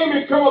when the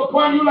enemy come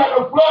upon you like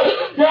a flood,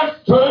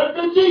 just turn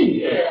to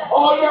Jesus.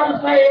 All you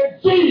have to say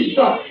is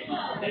Jesus.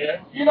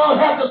 You don't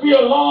have to be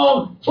a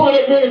long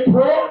 20-minute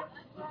prayer.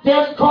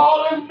 Just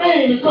call his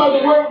name, because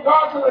the Word of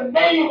God says the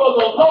name of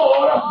the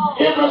Lord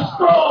is a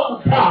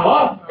strong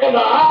tower, and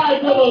the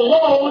eyes of the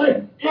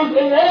Lord is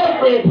in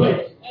every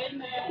place.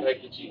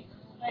 Thank you, Jesus.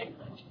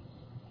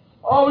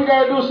 All we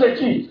got to do is say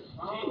Jesus.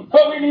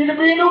 But we need to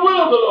be in the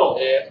will of the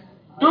Lord.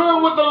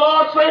 Doing what the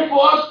Lord say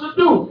for us to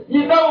do.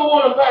 You never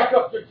want to back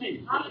up to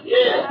Jesus.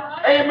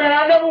 Amen.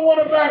 I never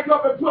want to back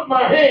up and put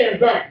my hand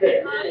back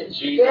there. I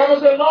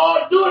say,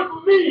 Lord, do it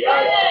for me. I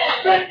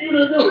expect you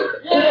to do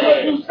it.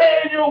 Because you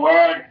say in your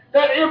word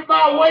that if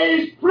my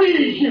ways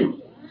please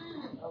you,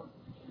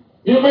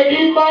 you make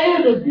even my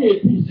enemies be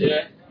at peace.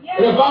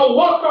 And if I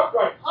walk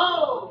upright,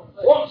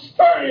 walk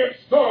sturdy and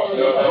strong,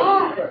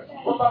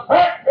 with my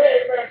back,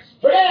 amen,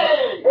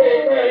 straight,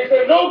 amen. He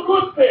said, no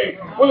good thing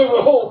will it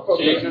withhold from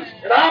me.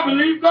 And I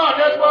believe God.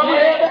 That's why we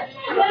have that.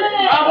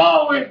 I've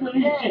always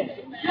believed Jesus.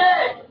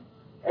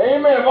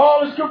 Amen. If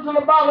all the scriptures in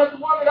the Bible, that's the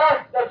one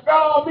that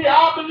fell on me,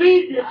 I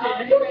believe you,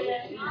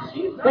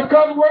 Jesus.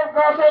 Because the Word of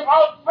God says,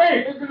 without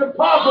faith, it is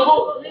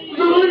impossible to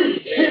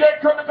believe. He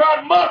that comes to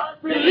God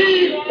must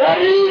believe that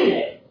he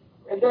is.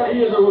 And that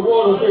he is a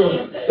reward of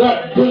them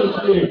that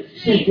diligently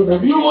seek him.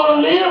 If you want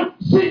to live,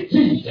 seek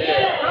Jesus.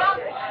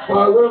 The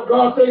Word of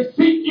God says,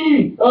 seek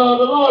ye the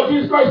Lord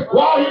Jesus Christ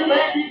while he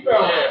may be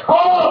found.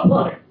 Call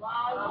upon him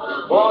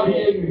while he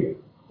is near.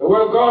 The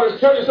Word of God is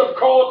telling us to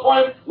call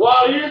upon him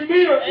while he is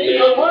near.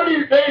 Because one of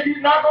these days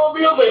he's not going to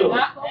be available.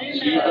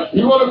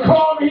 You want to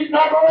call him, he's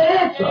not going to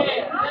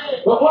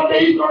answer. But one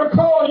day he's going to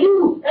call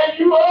you, and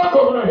you are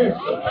going to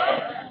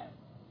answer.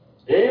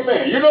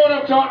 Amen. You know what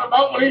I'm talking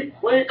about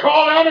when he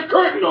call down the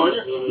curtain on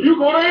you, you're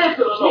going to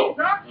answer the Lord.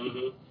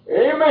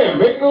 Amen.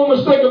 Make no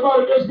mistake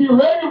about it. Just be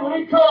ready when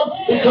he comes,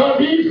 because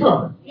he's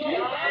coming.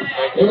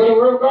 And when the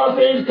Word of God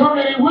says he's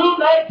coming, he will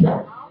not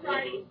come.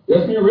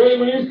 Just be ready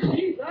when he's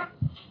coming.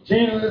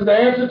 Jesus is the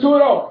answer to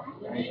it all.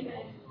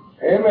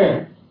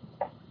 Amen.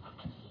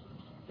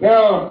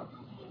 Now,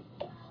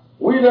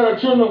 we that are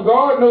children of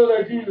God know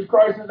that Jesus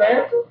Christ is the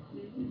answer.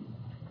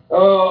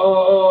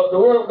 The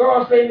Word of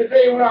God saying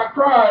today, when I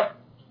cried,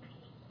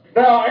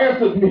 thou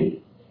answered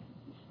me,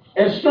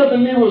 and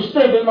strengthened me with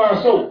strength in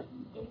my soul.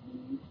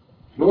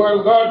 The Word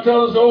of God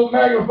tells us, oh,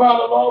 magnify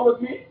the Lord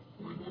with me,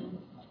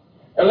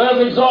 and let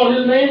us exalt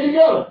his name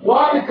together.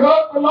 Why?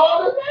 Because the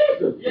Lord has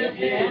answered.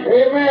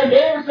 Amen.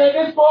 David said,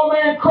 this poor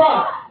man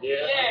cried,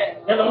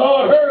 and the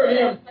Lord heard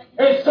him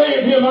and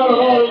saved him out of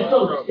all his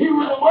trouble. He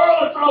was in the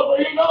world of trouble,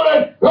 but he knew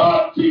that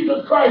God,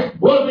 Jesus Christ,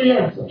 was the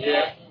answer.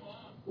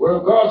 Where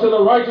God said,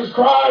 the righteous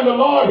cry, and the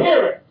Lord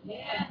heareth,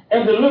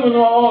 and delivereth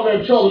them all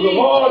their troubles. The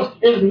Lord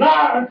is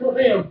nigh unto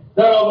them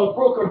that are of a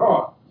broken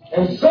heart,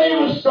 and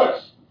saveth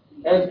such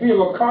as be of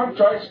a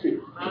contrite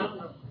spirit.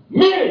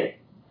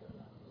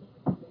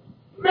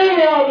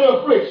 Many are the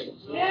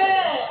afflictions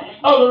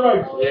of the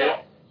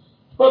righteous,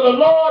 but the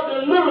Lord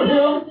delivered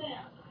him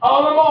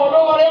out of them all.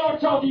 Nobody ever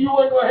told you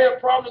weren't going to have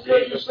problems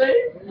until you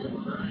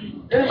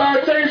saved.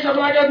 Anybody tell you something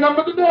like that? Nothing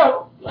but the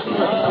devil.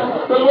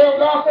 The Lord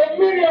God said,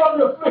 many are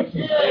the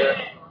afflictions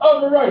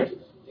of the righteous.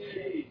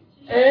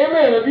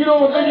 Amen. If you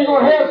don't think you're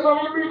going to have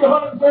something, you read the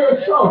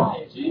 103rd Psalm.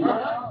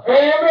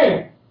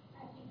 Amen.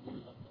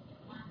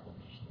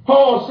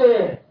 Paul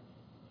said,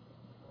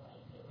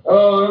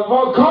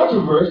 about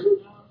controversy,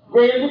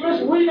 great is the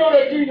mission. We know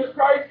that Jesus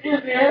Christ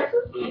is the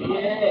answer.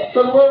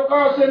 So the Word of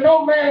God said,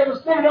 no man ever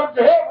ascended up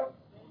to heaven,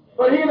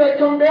 but he that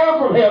come down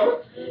from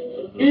heaven,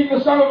 He's the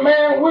Son of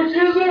Man which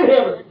is in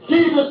heaven.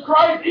 Jesus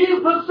Christ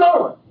is the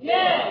Son.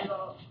 Yes.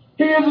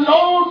 He is his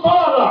own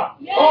Father,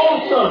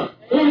 own Son.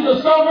 He's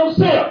the Son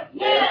himself.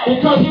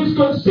 Because he's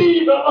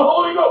conceived of the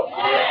Holy Ghost.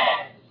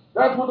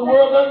 That's what the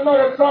world doesn't know.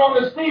 That song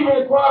that Stephen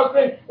and choir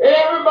sing,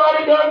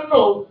 everybody doesn't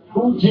know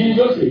who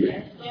Jesus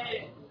is.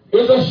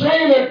 It's a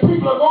shame that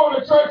people are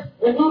going to church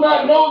and do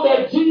not know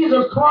that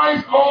Jesus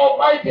Christ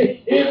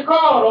Almighty is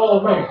God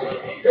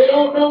Almighty. They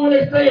don't know when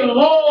they say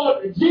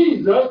Lord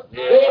Jesus,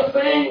 they're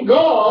saying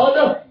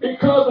God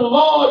because the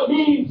Lord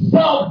means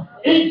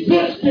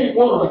self-existing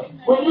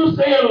one. When you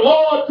say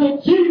Lord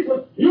to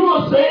Jesus, you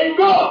are saying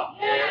God.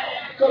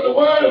 Because the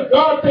Word of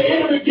God said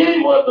in the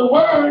beginning was the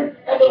Word,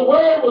 and the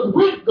Word was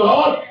with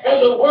God,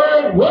 and the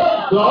Word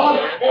was God,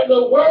 and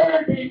the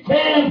Word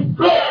became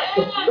flesh.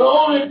 The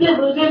only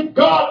difference is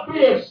God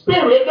being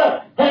spirit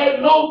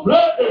had no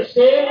blood to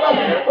shed,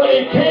 but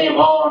he came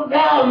on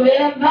down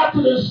there not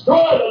to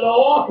destroy the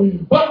law,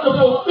 but to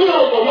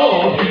fulfill the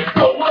law.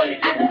 So when he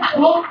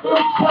cloaked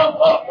himself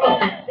up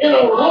in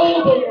a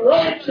robe of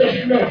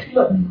righteousness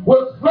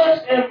with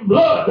flesh and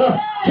blood,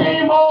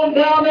 came on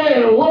down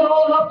there and went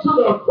on up to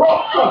the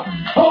cross,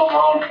 hung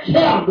on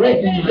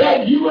Calvary,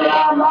 that you and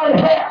I might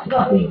have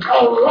a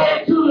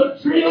right to the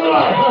tree of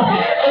life.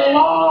 And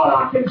Lord,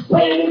 I can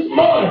say this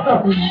morning,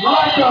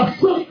 like a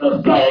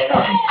sister saying,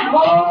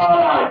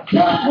 Lord, I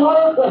just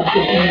want to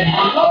thank you.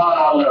 Lord,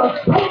 I want to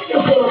thank you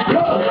for the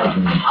blood.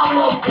 I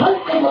want to thank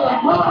you for the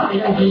mind.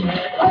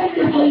 Thank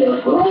you for your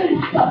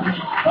grace.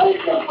 Thank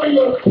you for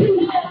your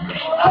peace.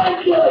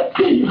 Thank you,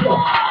 Jesus.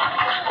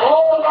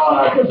 Oh, Lord,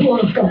 I just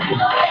want to thank you.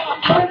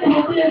 Thank you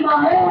for being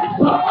my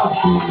answer.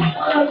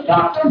 When the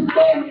doctor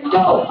said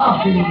no,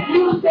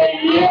 you say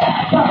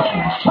yes.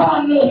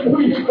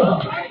 Hallelujah.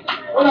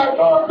 When I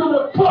go into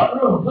the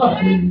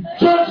courtroom,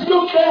 judge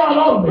look down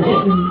on me.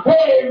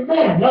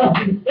 Amen.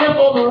 If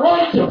I'm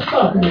righteous,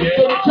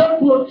 the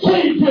judge will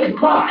change his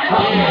mind.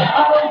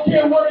 I don't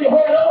care what he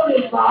had on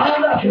his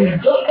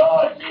mind. The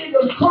Lord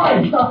Jesus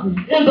Christ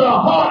is a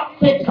heart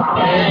fixer,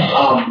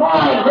 a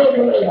mind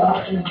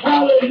regulator.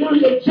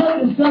 Hallelujah.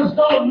 Judges just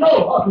don't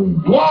know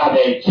why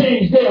they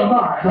changed their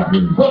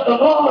mind. But the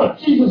Lord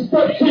Jesus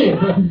steps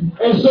in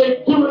and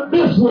says, do it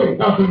this way.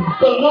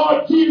 The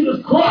Lord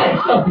Jesus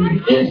Christ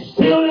is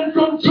still in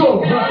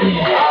control.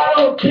 I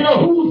don't care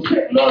who's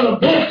sitting on the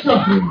bench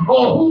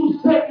or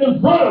who's sitting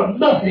in front of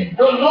them.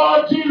 The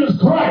Lord Jesus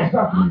Christ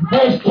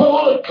has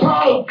told the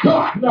child of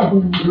God,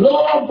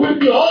 Lord, I'm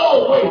with you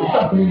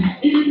always,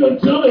 even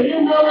to the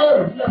end of the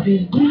earth. He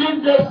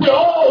didn't just say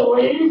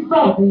always,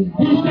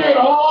 he said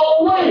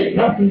always.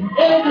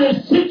 Every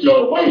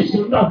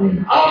situation,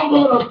 I'm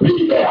going to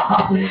be there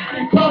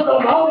because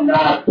I'm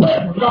not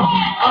present.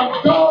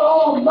 I'm God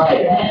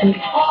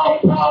Almighty. All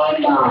power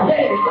in my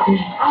hands.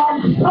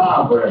 I'm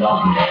sovereign.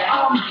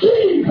 I'm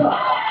Jesus.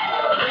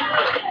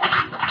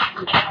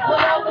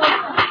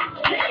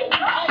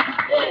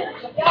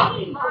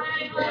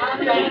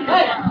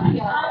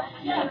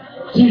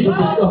 Jesus is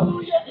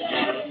God.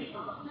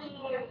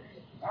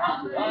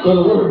 For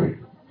the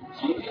word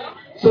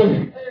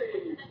says,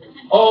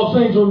 all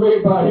things were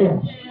made by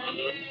him.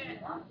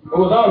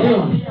 And without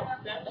him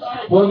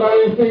was not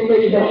anything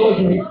made that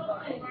was made.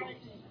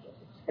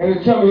 And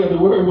it tells me that the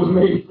word was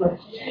made flesh.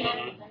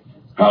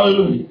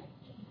 Hallelujah.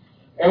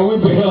 And we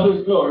beheld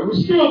his glory.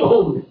 We still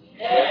behold it.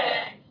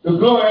 The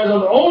glory as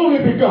of the only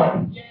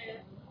begotten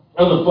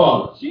of the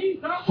Father,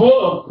 full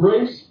of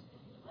grace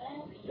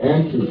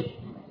and truth.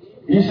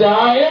 He said,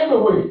 I am the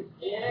way,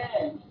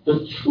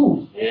 the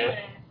truth,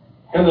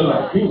 and the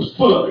life. He was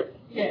full of it.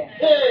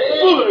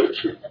 Full of the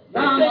truth.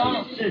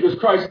 Jesus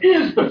Christ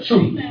is the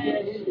truth.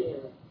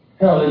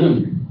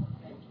 Hallelujah.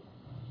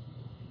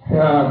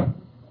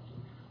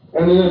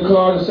 And then the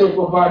card to say,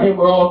 for by him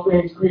were all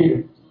things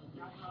created,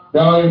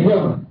 down in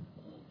heaven,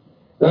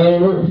 down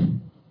in earth,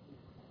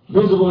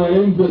 visible and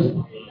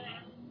invisible,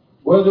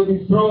 whether it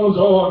be thrones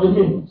or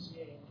dominions,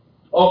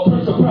 or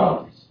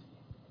principalities,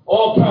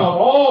 all power,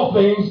 all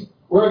things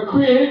were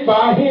created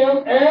by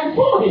him and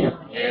for him.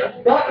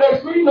 That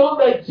lets me know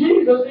that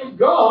Jesus is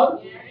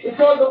God,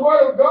 because the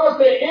Word of God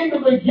said, in the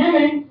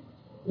beginning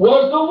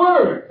was the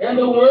Word, and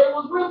the Word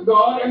was with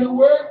God, and the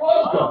Word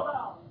was God.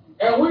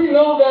 And we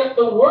know that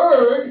the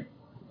Word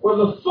was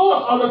the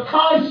source of the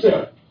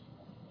concept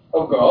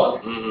of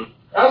God.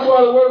 That's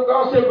why the Word of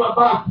God said, but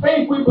by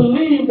faith we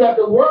believe that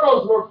the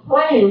worlds were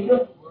framed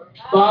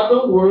by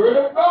the Word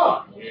of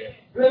God.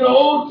 And in the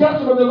Old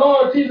Testament, the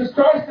Lord Jesus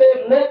Christ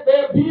said, let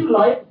there be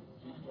light,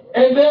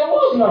 and there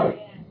was light.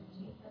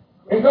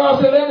 And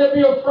God said, let there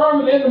be a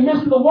firmament in the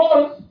midst of the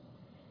waters,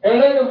 and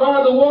let it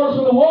divide the waters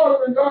from the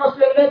waters. And God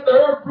said, let the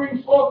earth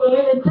bring forth the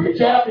living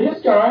creature after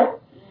his kind,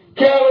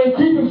 cattle and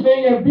creeping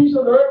thing and beasts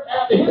of the earth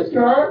after his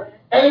kind.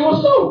 And it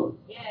was so.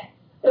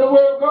 And the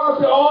Word of God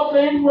said all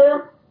things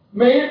were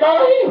made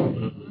by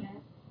him.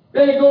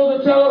 Then it goes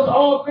to tell us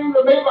all things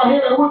are made by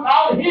him, and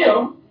without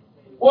him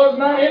was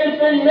not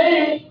anything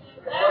made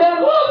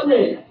that was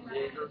made.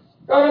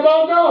 Talking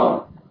about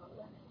God,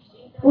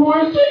 who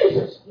is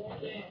Jesus.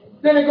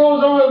 Then it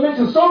goes on and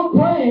mentions so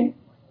plain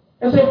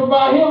And said, for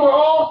by him are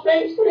all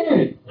things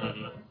created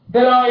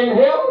that are in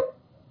heaven,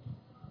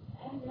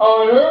 are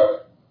on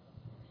earth,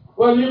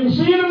 whether you can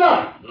see it or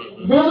not,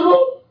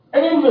 visible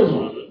and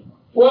invisible,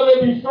 whether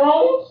it be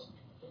thrones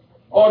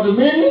or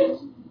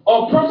dominions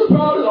or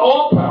principalities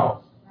or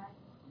powers.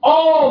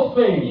 All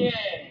things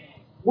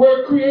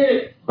were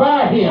created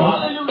by him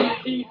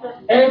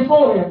and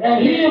for him.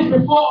 And he is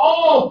before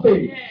all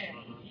things.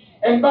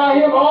 And by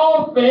him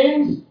all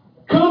things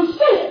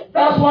consist.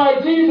 That's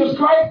why Jesus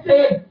Christ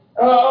said,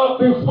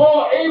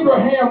 before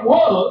Abraham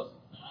was,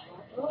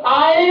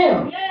 I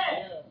am.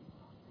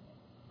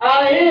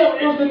 I am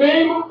is the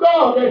name of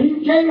God that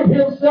he gave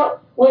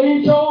himself when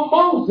he told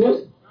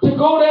Moses to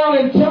go down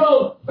and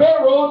tell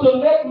Pharaoh to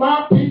let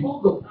my people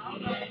go.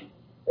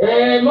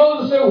 And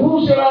Moses said,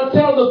 who shall I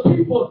tell the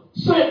people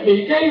sent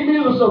me? He gave me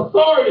this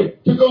authority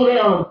to go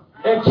down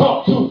and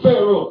talk to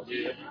Pharaoh.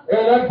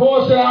 And that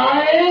boy said,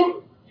 I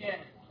am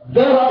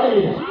that I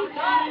am.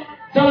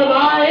 Tell him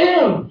I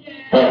am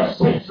has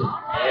sent you.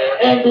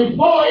 And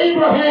before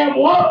Abraham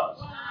was,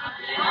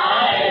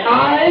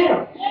 I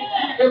am.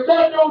 If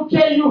that don't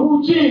tell you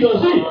who Jesus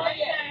is,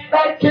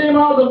 that came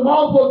out of the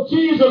mouth of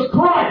Jesus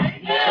Christ.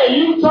 And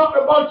you talk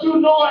about you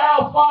know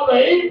our father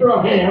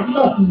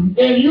Abraham,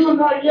 and you're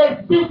not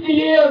yet 50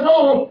 years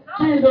old.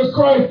 Jesus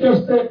Christ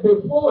just said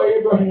before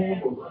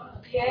Abraham was.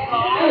 I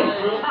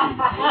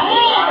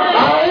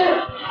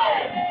am.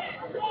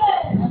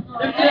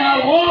 If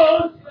I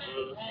was,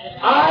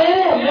 I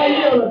am. Now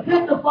you're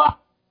identified.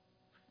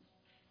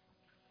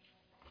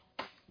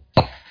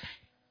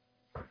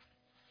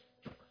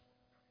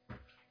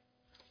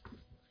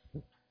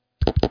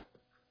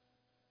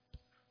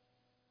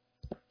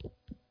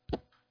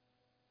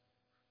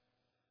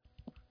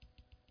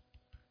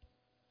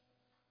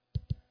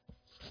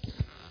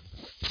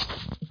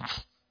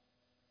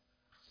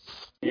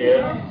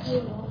 Yeah.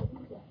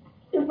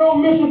 There's no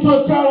mystery to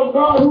a child of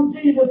God who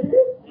Jesus is.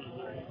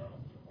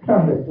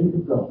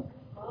 Jesus God.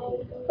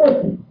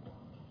 Listen.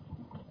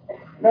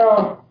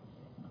 Now,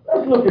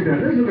 let's look at that.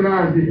 Let's look at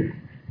Isaiah.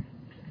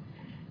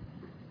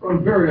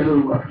 From very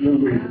little while.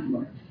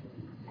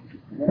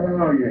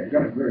 Oh, yeah,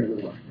 got a very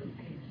little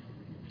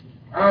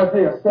while.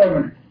 Isaiah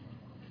 7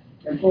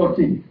 and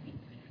 14.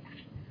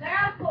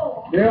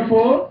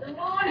 Therefore, the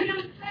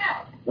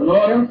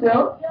Lord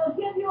himself shall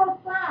give you a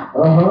sign.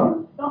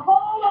 The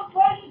whole of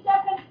virgin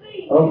shall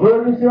conceive. A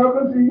virgin shall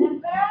conceive.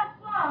 And bear a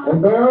son.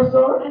 And bear a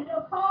son. And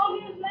shall call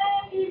his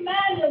name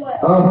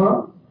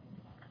Emmanuel.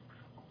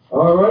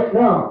 All right,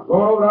 now,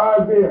 going over to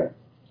Isaiah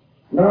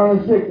 9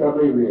 and 6, I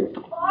believe it is.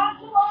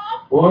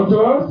 For unto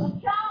us. A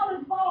child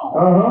is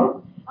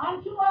born.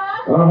 Unto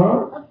us.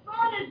 A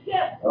son is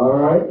given. All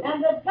right.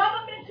 And the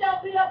government shall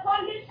be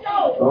upon his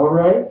shoulders. All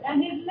right.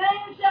 And his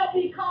name shall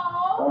be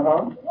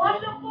called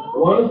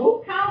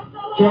Wonderful.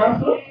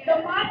 Counselor. The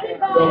mighty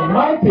God. The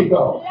mighty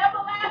God. The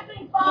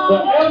everlasting Father.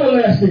 The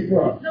everlasting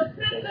Father. The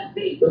Prince of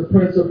Peace. The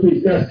Prince of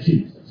Peace. That's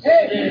Jesus.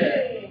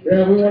 Hey.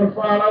 Now we want to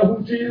find out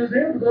who Jesus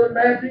is. We go to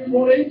Matthew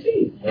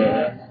 1:18.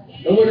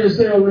 And what does it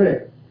say over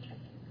there?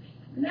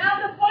 Now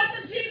the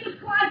birth of Jesus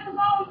Christ was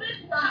on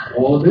this side.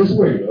 All this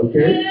way,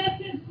 okay.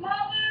 And his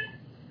mother,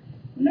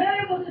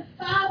 Mary, was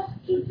espoused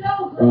to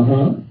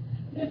Joseph.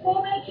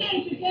 Before they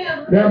came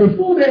together. Now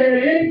before they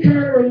had any kind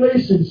of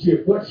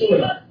relationship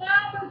whatsoever,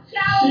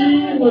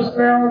 she was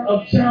found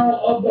a child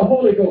of the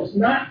Holy Ghost,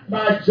 not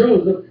by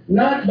Joseph,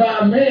 not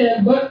by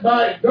man, but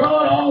by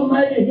God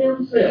Almighty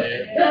himself.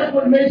 That's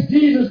what makes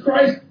Jesus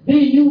Christ the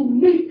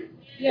unique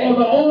or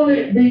the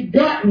only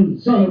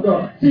begotten Son of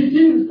God. See,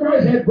 Jesus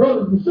Christ had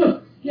brothers and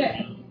sisters.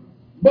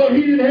 But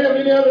he didn't have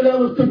any other that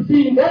was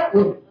conceived that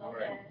way.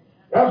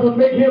 That's what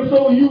makes him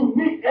so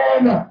unique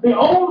and the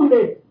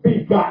only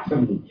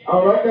begotten.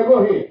 All right, now go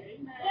ahead.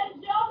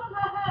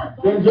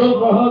 Then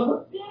Joseph, her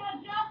husband,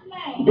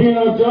 being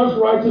a just,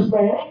 righteous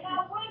man.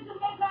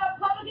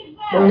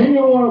 But he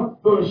didn't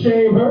want to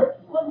shame her.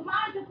 Was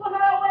mine to put her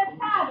away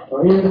private.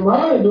 Well, he didn't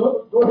mind to do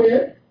it. Go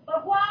ahead.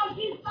 But while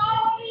he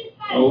saw these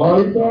things, while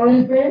he saw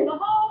these things, the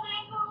whole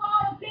angel of the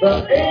Lord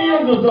appeared the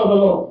angels of the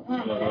Lord.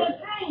 in a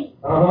dream.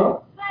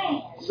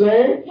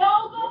 Saying,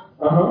 Joseph,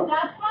 thou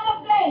son of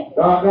David.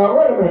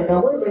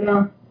 Now, wait a minute. Now,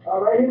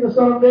 all right, he's the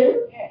son of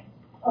David.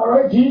 All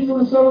right, Jesus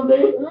is the son of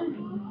David.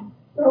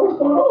 Now, what's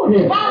going on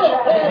here?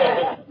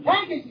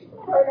 Thank you, Jesus.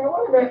 All right, now,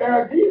 wait a minute.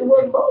 Now, Jesus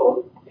wasn't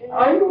born.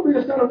 How you going to be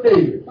the son of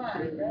David?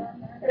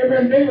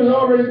 Amen. David's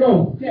already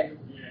gone.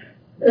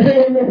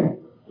 Amen.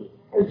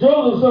 And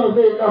Joseph's the son of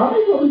David. Now, how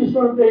you going to be the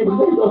son of David?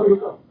 David's already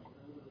gone.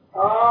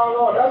 Oh,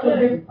 Lord, that's what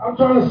I'm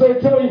trying to say.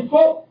 Tell you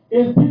folks,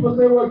 is people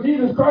say, well,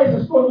 Jesus Christ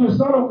is supposed to be the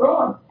son of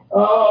God.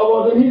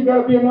 Well, then he's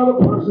got to be another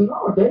person.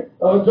 No, okay.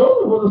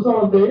 Joseph was the son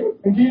of David,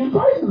 and Jesus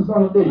Christ is the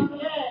son of David.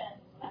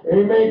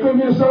 Amen. He couldn't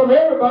be the son of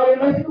everybody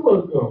unless he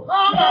was God.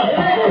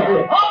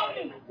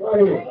 Go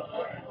ahead.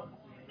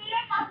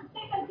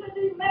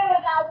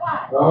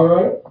 All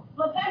right.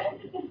 But that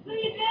which is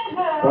conceived in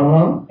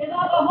her is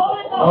of the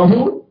Holy Ghost.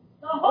 Who?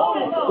 The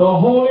Holy Ghost. The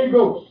Holy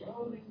Ghost.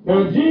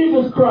 Now,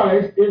 Jesus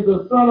Christ is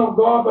the Son of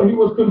God, but he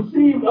was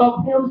conceived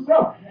of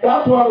himself.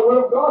 That's why the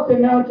word of God said,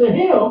 now to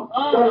him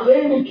that is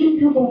able to keep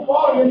you from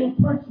falling and he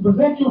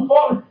present you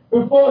falling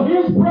before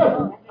his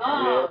presence.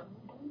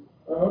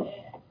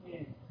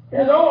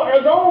 His own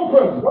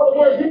presence. In other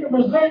words, he can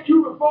present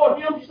you before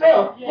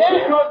himself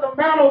because the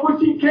manner in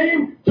which he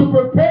came to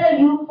prepare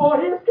you for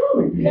his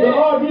coming. The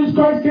Lord Jesus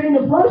Christ came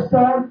the first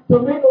time to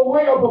make a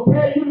way or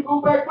prepare you to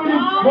go back with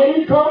him when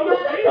he comes the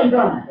second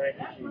time.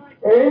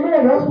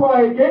 Amen. That's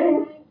why he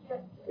came.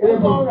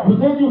 And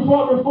present you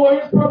forth before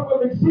his purpose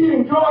of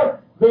exceeding joy.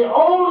 The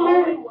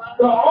only,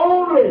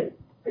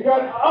 he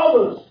got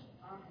others.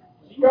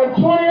 He got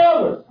 20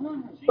 others.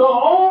 The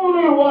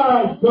only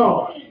wise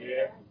God.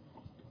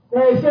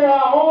 They say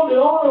the only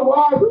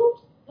wise who?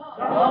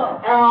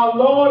 Our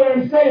Lord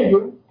and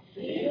Savior.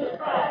 Jesus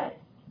Christ.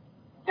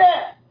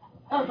 Yeah,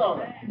 that's all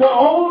right. The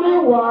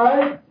only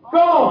wise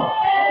God.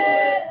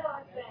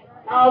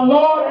 Our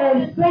Lord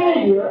and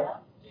Savior,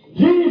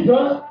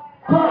 Jesus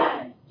Christ.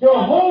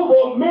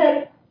 Jehovah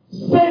meant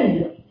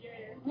Savior.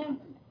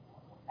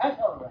 That's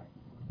all right.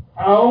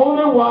 Our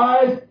only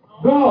wise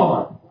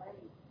God.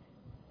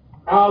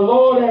 Our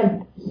Lord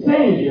and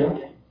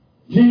Savior,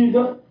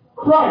 Jesus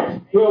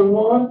Christ, the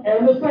one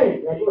and the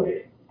same. Now go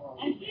ahead.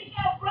 And she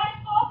shall bring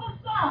forth a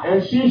son.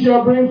 And she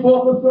shall bring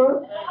forth a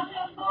son. They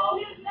shall call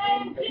his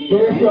name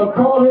Jesus. They shall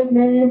call his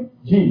name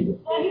Jesus.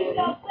 For he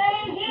shall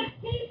save his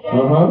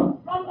people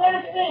from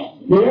their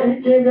sins. Yeah,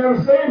 he came down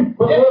to save,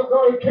 but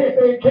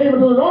he came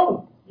into his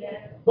own.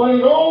 But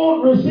his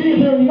own received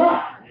him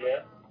not.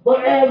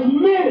 But as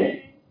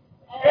many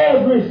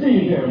as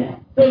received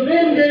him, to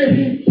them gave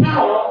he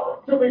power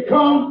to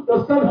become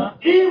the sons,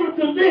 even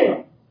to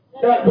them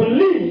that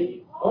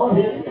believe on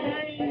his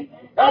name.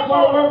 That's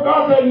why the word of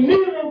God said, neither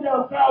is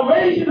there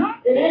salvation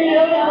in any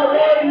other, but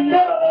there is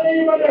another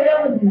name under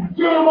heaven,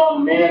 given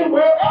among men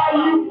whereby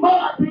you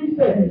must be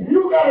saved.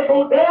 You got to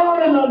go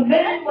down in the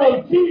name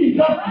of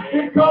Jesus,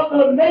 because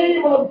the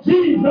name of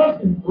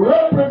Jesus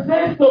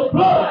represents the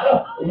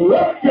blood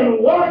that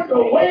can wash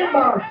away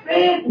my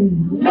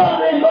sin.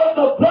 Nothing but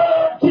the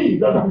blood of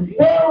Jesus.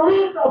 There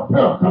is a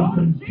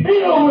person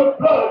filled with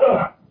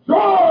blood,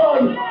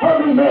 drawn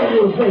from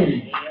Emmanuel's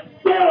veins.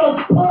 Instead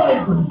of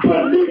Christ,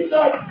 believe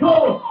that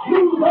God,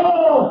 who's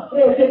all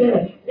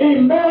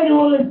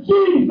Emmanuel and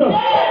Jesus,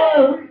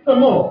 some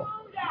more.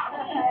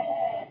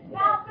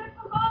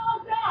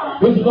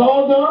 This is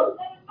all done.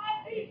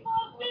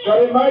 That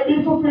it might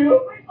be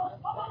fulfilled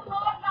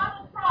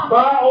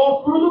by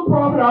or through the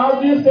prophet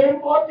Isaiah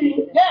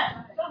 7:14. Yes.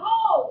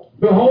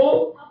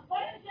 Behold.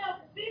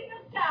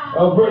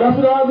 That's what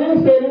Isaiah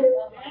said.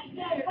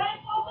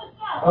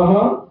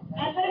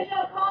 And they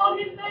shall call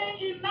his name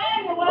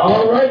Emmanuel.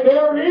 All right,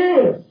 there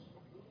is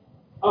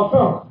a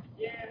fountain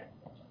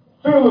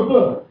filled with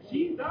blood,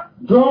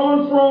 drawn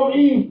from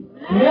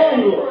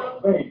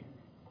Emmanuel's veins.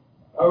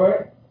 All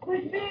right.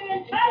 Which being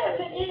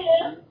interpreted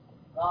is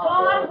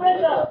God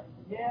with us.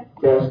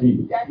 That's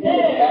Jesus.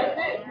 Yes.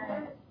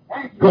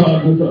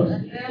 God with us.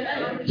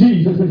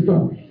 Jesus is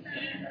God.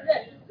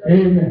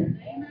 Amen.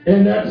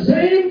 And that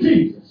same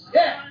Jesus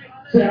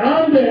said,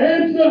 I'm the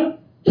answer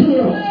to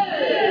it all.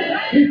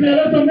 He said,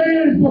 if a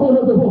man is born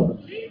of the water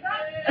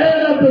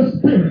and of the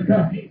Spirit,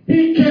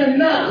 he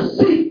cannot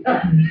see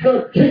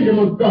the kingdom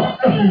of God.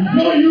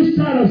 No use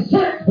trying to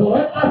search for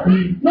it.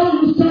 No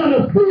use trying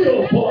to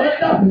feel for it.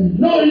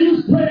 No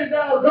use playing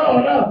down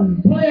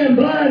God, playing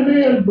blind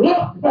man's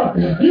bluff.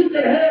 You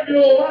can have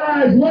your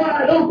eyes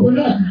wide open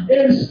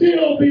and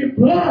still be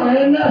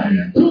blind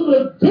to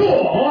the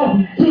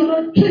door to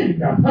the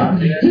kingdom.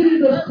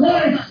 Jesus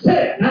Christ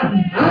said,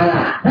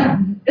 I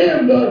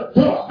am the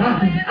door.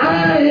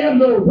 I am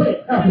the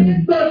way,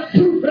 the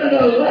truth, and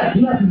the life.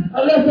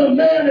 Unless a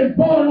man is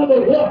born of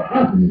the water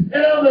and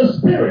of the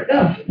Spirit,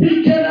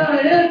 he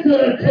cannot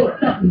enter into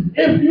it.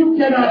 If you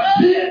cannot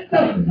see it,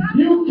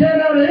 you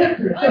cannot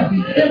enter it.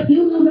 If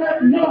you do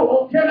not know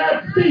or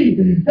cannot see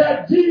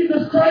that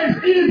Jesus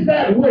Christ is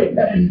that way,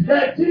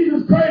 that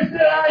Jesus Christ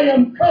said, I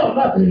am come,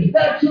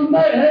 that you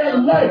might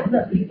have life.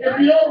 If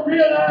you don't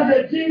realize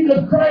that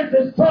Jesus Christ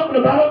is talking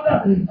about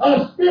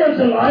a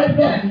spiritual life,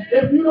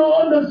 if you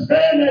don't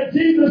understand that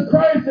Jesus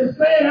Christ is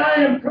saying, I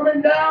am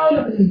coming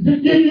down to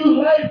give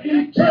you life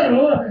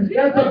eternal,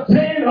 that's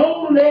obtained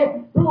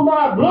only through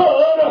my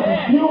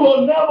blood, you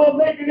will never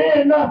make it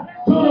in to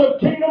the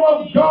kingdom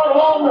of God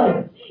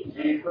Almighty.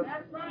 Jesus.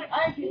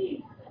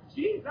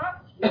 Jesus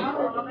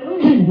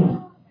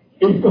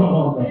is God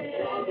Almighty.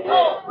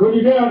 When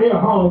you're down there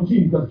hollering,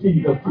 Jesus,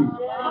 Jesus,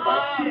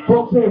 Jesus.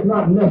 Folks say it's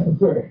not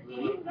necessary.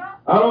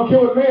 I don't care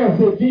what man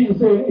said, Jesus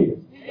said it is.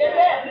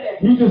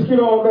 You just get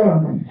on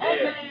down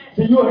there.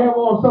 See, you'll have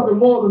on something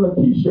more than a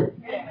t-shirt.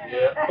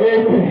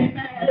 Amen.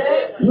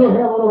 You'll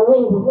have on a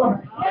robe of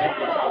white.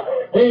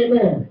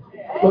 Amen.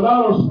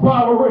 Without a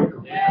spot or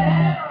wrinkle.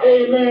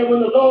 Amen. When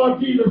the Lord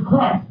Jesus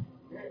Christ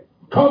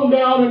come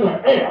down in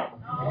the air,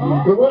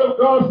 the word of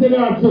God said,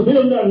 to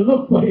them that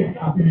look for him,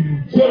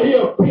 shall he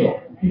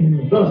appear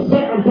The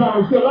second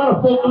time, see, a lot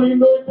of folks don't even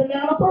know it's been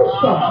there the first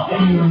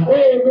time.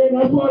 Amen.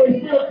 That's why they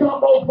still talk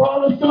about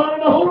Father, Son,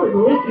 and the Holy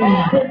Ghost.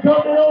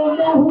 Because they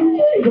don't know who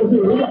Jesus is.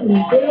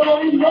 They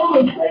don't even know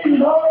the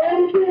Savior's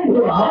already been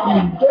here.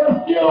 They're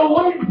still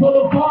waiting for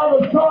the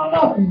Father, Son,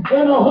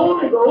 and the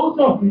Holy Ghost,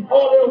 or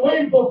they're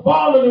waiting for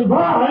Father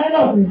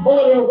Divine,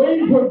 or they're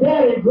waiting for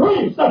Daddy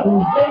Grace.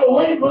 They're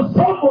waiting for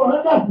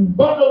someone,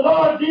 but the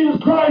Lord Jesus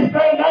Christ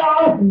said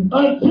now,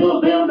 until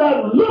them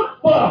that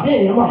look for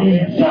him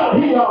shall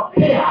he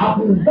appear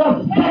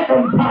the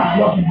second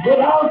time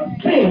without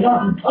sin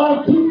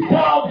unto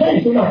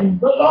salvation.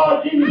 The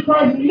Lord Jesus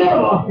Christ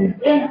never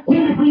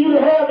intended for you to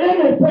have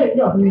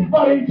anything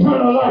but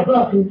eternal life.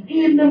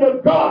 Even in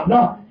the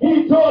garden,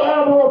 he told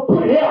Adam, to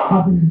put here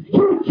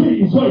 2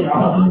 trees for you,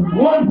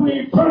 one for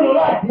eternal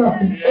life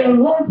and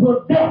one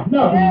for death.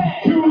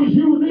 Choose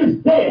you this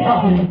day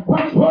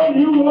which one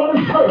you want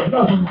to serve.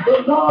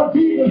 The Lord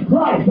Jesus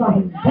Christ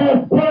has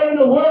said in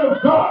the Word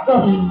of God,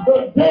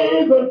 the day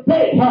is the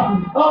day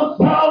of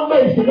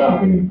salvation.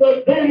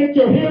 The day that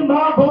you hear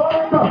my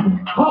voice,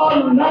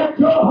 harden not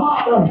your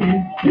heart.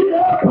 Get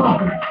up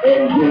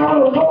and get on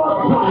the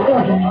Lord's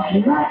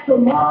side. Not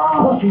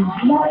tomorrow,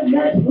 not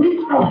next week,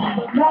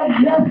 not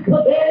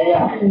yesterday,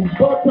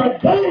 but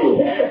today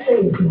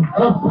is the day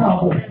of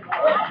salvation.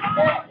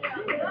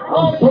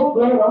 I'm so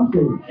glad I'm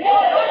saved.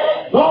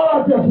 Lord, I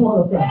just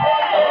want to thank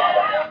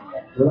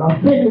you. But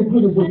I'm thinking as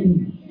good as it is.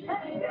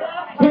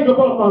 Think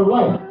about my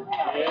life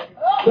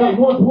that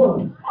once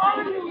was.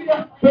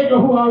 Think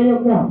of who I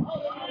am now.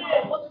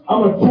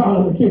 I'm a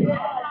child of the King.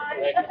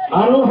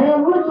 I don't have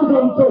riches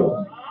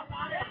untold,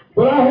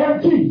 but I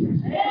have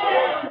Jesus.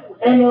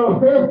 And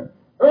the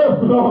earth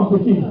belongs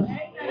to Jesus.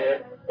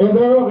 And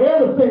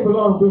everything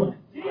belongs to him.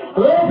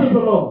 The earth is the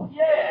Lord.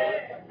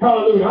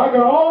 Hallelujah. I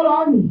got all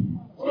I need.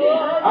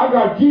 I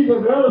got Jesus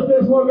and other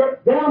things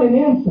down in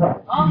the inside.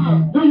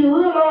 Do you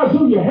realize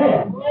who you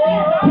have?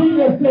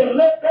 Jesus said,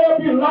 let there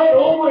be light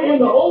over in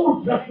the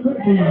Old Testament.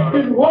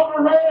 He's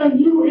walking around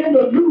you in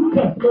the New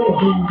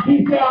Testament.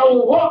 He said, I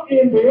will walk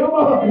in them,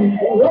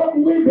 walk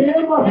with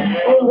them,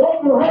 or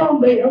walk around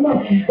them.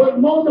 But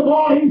most of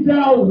all, he said,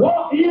 I'll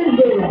walk in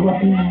them.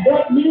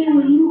 That means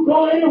when you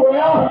go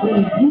anywhere,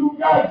 you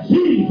got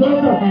Jesus.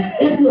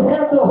 If you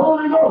have the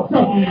Holy Ghost,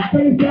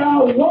 he said,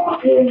 I'll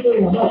walk in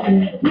them.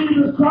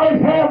 Jesus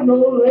Christ have no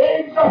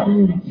legs,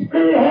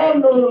 Spirit have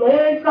no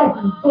legs,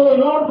 so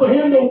in order for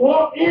him to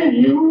walk in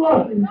you,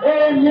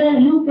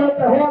 amen, you got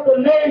to have the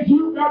legs,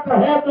 you got to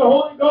have the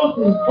Holy Ghost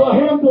for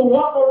him to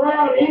walk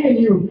around in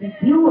you.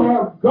 You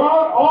have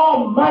God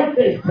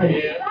Almighty. I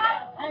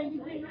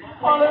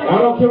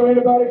don't care what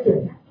anybody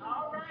says.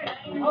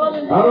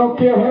 I don't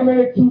care how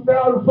many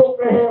 2,000 folk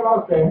they have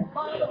out there.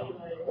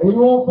 And you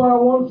won't find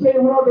one saved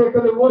one out there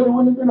because it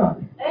wouldn't have been out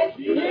there.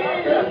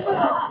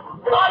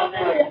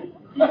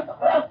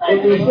 If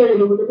they saved,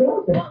 it would have been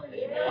out there.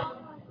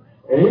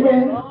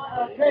 Amen.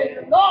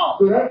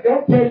 So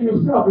that tells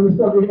you something. The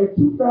stuff they had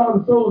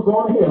 2,000 souls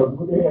going to hell is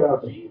what they had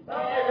out there.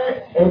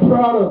 And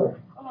proud of it.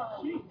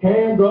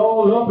 Hands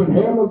all up and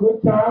having a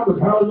good time with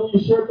hallelujah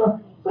shirts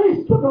on.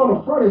 Please put on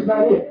the front, it's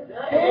not it.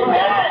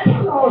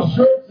 Put on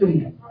shirts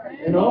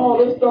and all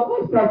this stuff.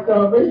 That's not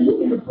salvation. You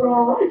need to put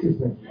on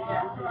righteousness.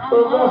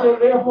 So God said,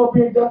 therefore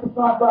being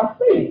justified by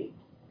faith.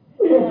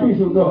 We have peace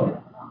with God.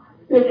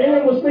 If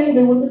Aaron was saved,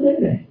 they wouldn't have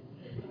been there.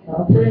 I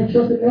pray and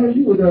trust that none of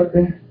you was out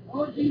there.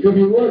 If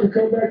you were to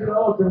come back to the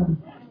altar,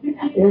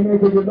 amen,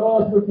 because the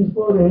Lord's what you're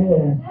supposed to have.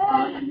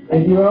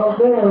 And you're out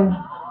there,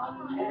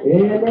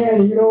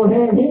 amen, you don't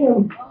have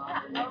him.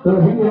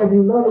 So he has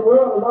you love the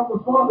world and love the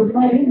Father is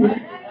not in you.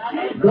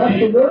 Bless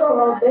the world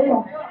out there.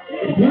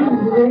 Jesus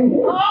is in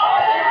here.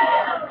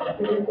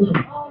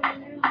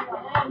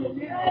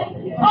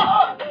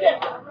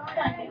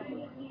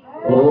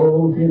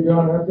 Oh, dear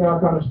God, that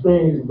sounds kind of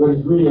strange, but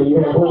it's real. You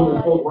have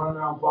holy folk running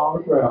around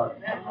following the crowd.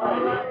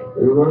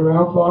 They run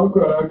around following the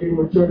crowd. I give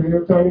them a church in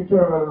every tiny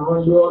turn and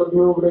run you ought to be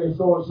over there and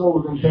sowing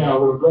souls in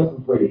town with a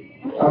blessing for you.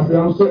 I said,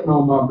 I'm sitting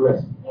on my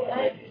blessing.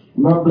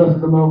 My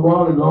blessings in my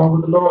wallet,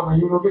 Lord, with the Lord. Now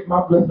you don't get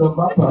my blessing on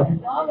my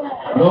pocket.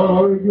 Lord, I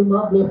already give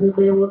my blessing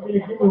there with me.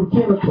 Give me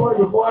 10 or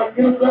 20 before I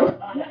get a blessing.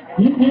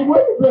 You keep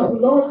waiting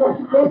blessing, Lord. Got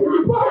your blessing in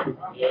your pocket.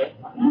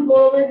 You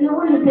go over there and get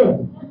rid of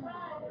blessing.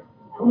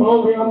 Come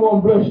over here, I'm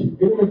going to bless you.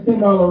 Give me the $10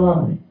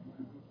 line.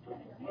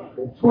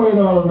 The $20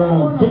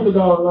 line, $50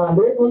 line.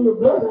 They're going to your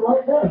blessing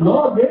right there. The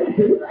Lord gave it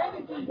to you.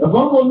 If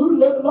I'm going to lose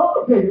it, let the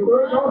Lord take it.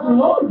 Where else the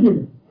Lord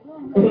give it?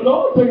 If the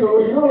Lord take it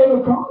away, you don't let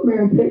the common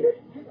man take it.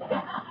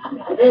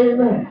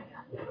 Amen.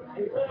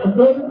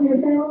 Blessed be the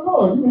name of the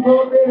Lord. You can go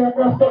up there and I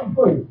got something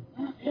for you.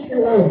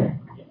 Yeah.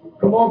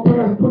 Come on,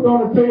 parents, put it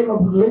on the table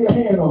and lay your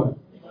hand on it.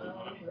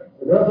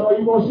 That's all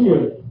you're going to see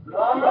of it.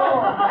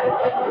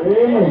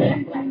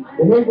 Amen.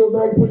 And they go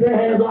back and put their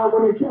hands on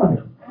when they count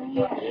it.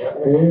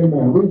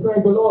 Amen. We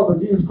thank the Lord for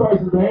Jesus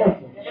Christ is the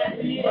answer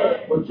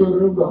for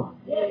children of God.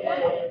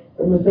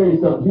 Let me tell you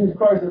something. Jesus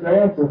Christ is the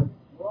answer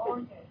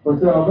for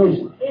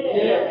salvation.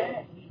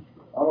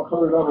 I'm going to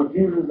close it up with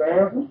Jesus is the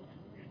answer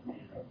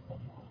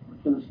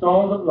to the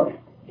storms of life.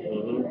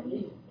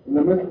 In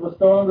the midst of a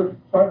storm, the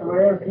disciples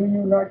will ask, do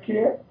you not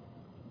care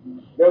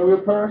that we're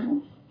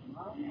perishing?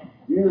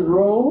 Jesus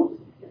rose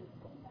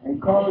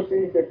and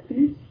calmly said,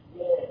 peace.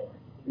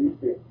 He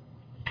said,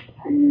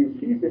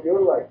 peace in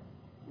your life.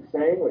 The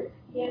same way.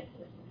 Yes.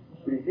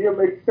 See, he'll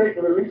make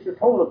Satan release his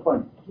hold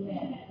upon you.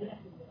 Yes.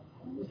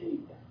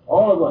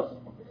 All of us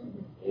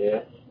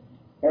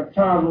have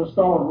times when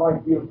storms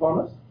might be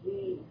upon us.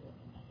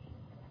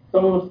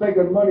 Some of us think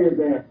that money is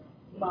the answer.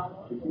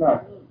 It's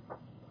not.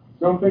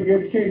 Some think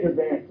education is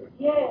the answer.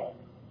 Yes.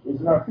 It's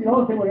not. See, the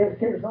only thing with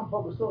education, some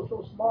folks are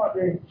so smart,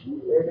 they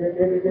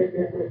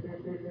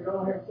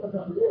don't have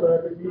something to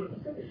realize that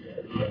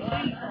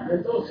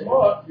they're so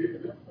smart,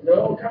 they're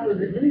all kinds of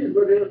degrees,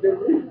 but they don't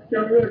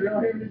realize they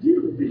don't have the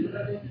GED.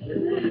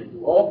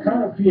 All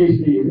kinds of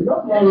PhDs.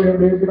 Nothing wrong with them,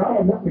 I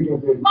have nothing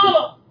against it.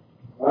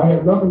 I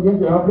have nothing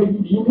against it. I think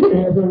you need to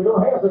have something. You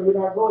don't have something,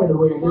 you're not going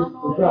anywhere in this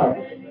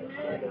society.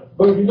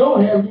 But if you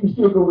don't have, you can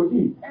still go with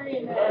Jesus.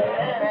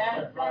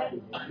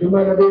 You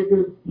might not be able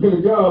to get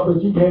a job,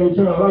 but you can have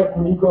eternal life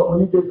when you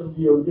get some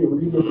GOD, when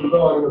you get some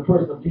God in the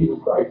person of Jesus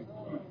Christ.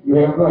 You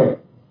have life.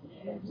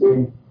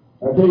 See,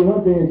 I tell you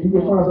one thing, if you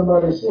can find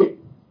somebody sick,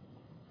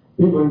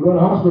 people go to the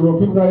hospital,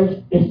 people not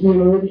interested in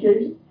their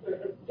education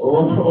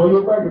or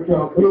your bank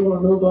account, they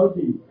want to know about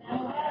Jesus.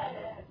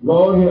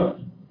 Lord help.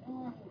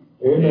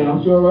 Amen.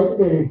 I'm sure right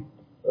today,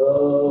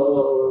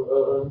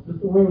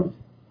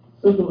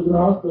 Sister was in the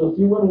hospital.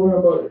 She wasn't worried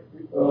about it.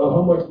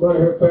 How much money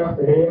her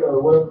pastor had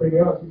or whatever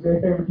else. She said,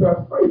 hey, the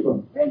pastor pray for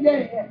me.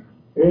 Amen.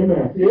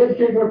 See,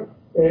 education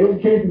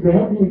is to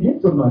help you to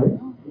get some money.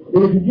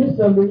 And if you get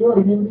something, you ought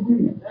to give it to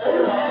Jesus.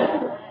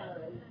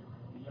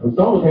 And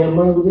some of us have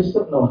money, we're just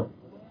sitting on it.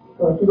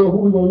 I figure out who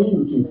we're going to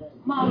leave it to.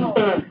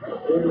 Amen.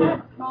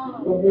 We're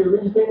going to get a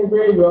rich thing in the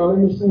graveyard.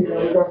 Let me see.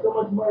 We got so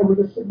much money,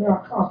 we're just sitting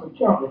there constantly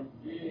counting.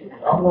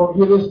 I'm going to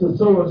give this to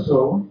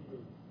so-and-so.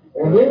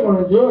 And they're going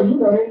to enjoy it. You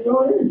not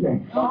enjoying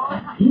anything.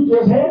 You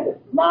just had it.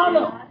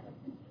 Mama.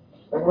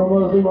 Like my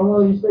mother said, you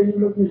say you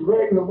look this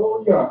regular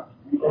boy, yeah.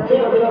 And they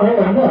don't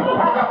have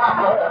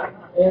nothing.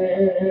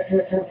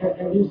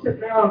 And you sit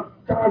down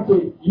trying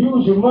to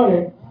use your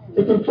money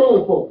to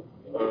control folks.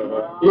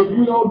 If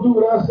you don't do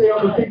what I say,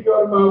 I'm going to take you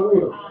out of my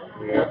will.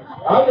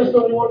 I just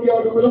don't want you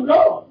out of the will of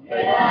God.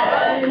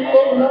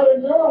 Folks not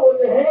enjoying what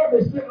they have.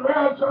 They're sitting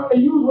around trying to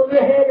use what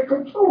they have to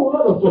control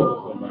other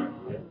folks.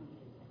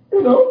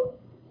 You know.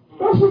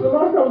 That's what the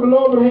last time the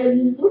Lord would have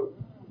you to do.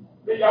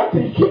 I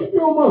say, keep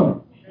your money.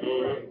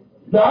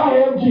 I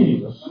have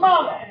Jesus.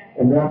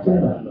 And that's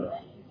it.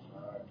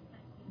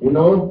 You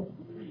know,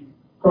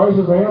 Christ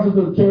is the answer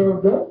to the terror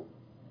of death.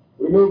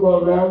 We know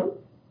about Lazarus.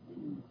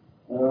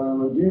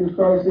 Jesus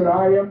Christ said,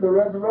 I am the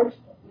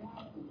resurrection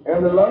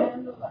and the life.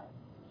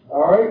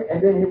 All right?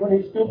 And then when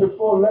he stood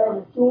before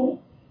Lazarus' tomb,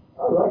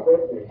 I like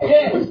that thing.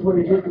 Yes. This is what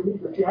he did to me.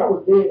 Because see, I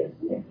was dead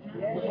in sin.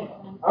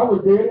 I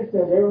was dead in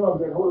sin. Everyone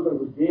said, Holy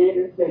Ghost was dead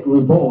in sin. We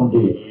were born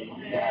dead.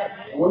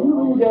 When you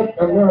read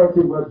that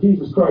narrative where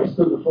Jesus Christ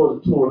stood before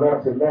the tomb of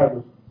Lazarus and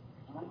Lazarus,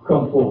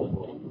 come forth.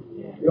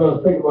 You ought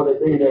to think about that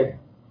day that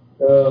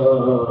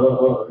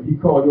he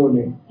called your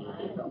name.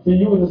 See,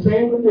 you were the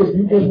same with this.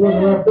 You just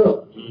wasn't wrapped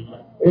up.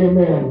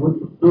 Amen. With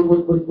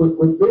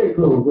bed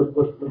clothes, with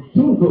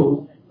tomb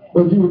clothes,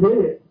 but you were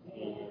dead.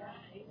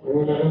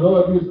 And the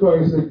Lord Jesus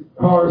Christ said,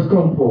 Horace,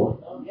 come forth.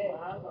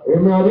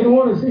 Amen. I didn't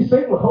want to see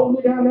Satan would hold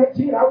me down that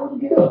seat. I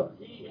wouldn't get up.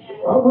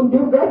 I wouldn't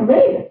get up that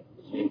mad.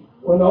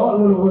 When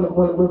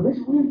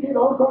Bishop Williams get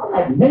on the car, I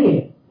got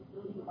mad.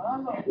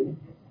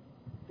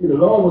 See, the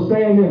Lord was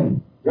saying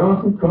then,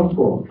 Johnson, come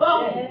forth.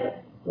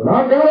 When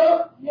I got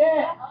up,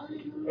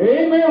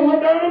 amen,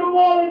 went down in the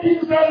water,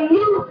 Jesus said,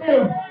 loose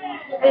him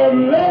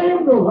and let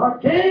him go. I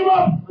came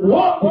up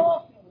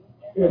walking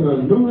in the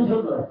newness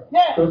of life.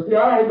 So see,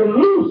 I had been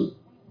loose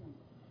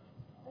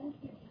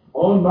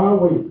on my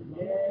way.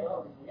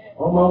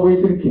 On my way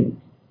to the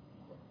King.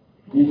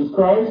 Jesus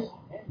Christ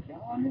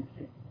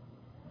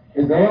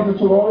is the answer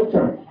to all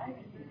eternity.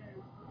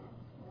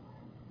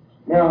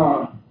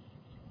 Now,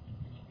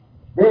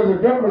 there's a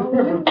definite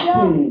difference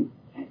between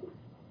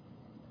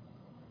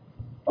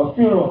a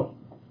funeral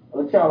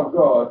of a child of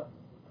God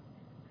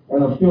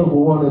and a funeral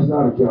for one that's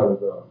not a child of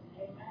God.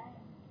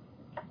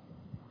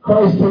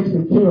 Christ takes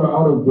the terror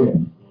out of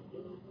death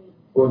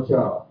for a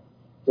child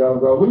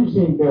of God. We've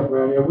seen death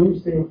around here.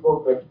 We've seen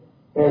folks that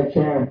had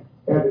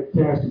the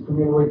chance to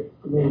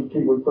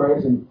communicate with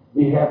Christ and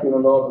be happy in the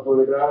Lord before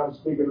they die. I'm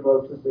speaking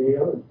about Sister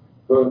Hill and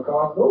Brother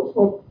Carl. Those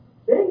folks,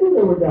 they knew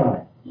they were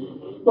dying.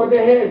 But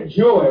they had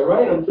joy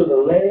right until the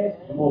last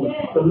moment.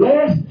 The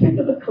last tick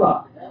of the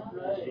clock.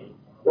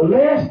 The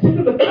last tick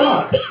of the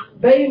clock.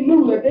 They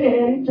knew that they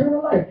had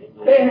eternal life.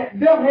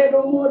 Death had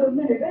no more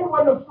dominion. They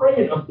weren't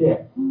afraid of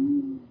death.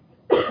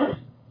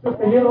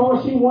 Sister Hill,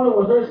 all she wanted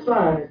was her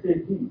sign that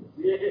said Jesus.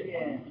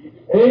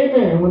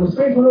 Amen. When the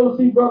saints went over to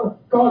see Brother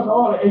Carson,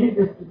 all that, he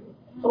just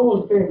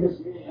told the thing.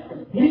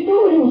 He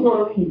knew he was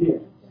going to leave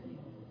here.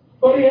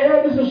 But he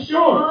had this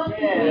assurance.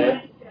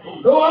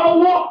 Though I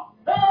walk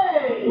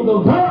through the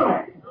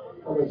valley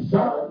of the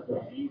shadow of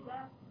death,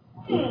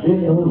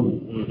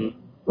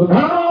 but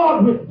how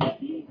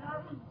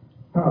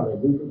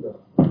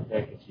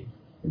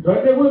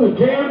and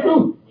carry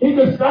through. He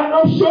could stand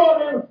up short.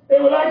 They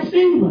were like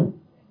Stephen.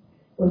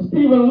 But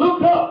Stephen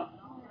looked up,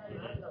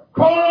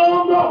 called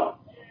on God,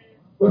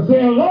 but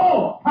saying,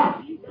 Lord,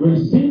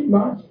 receive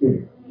my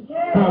spirit.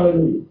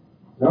 Hallelujah.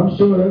 And I'm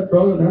sure that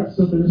brother and that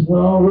sister just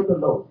went on with the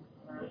Lord.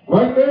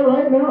 Right there,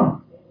 right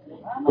now.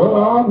 Brother,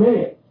 our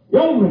man,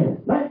 young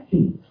man,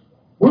 19,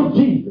 with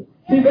Jesus.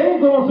 See, they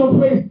ain't going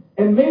someplace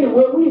and made it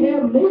where we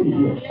haven't made it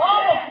yet.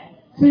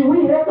 See,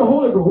 we have the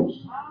Holy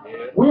Ghost.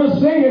 We're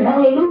singing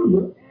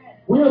hallelujah.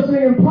 We're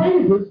singing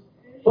praises,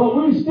 but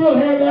we still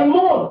have that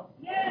more.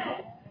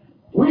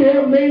 We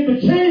haven't made the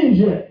change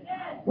yet.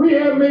 We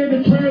haven't made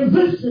the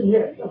transition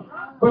yet.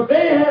 But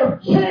they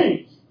have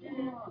changed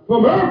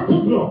from earth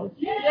to glory.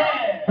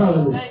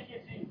 Hallelujah.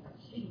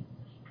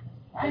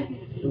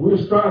 And we're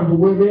striving for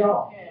where they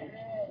are.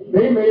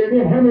 They made it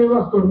in. How many of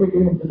us going to make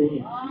it into the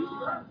end?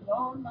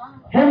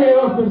 How many of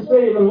us been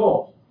saved and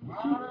lost?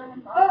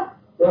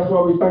 That's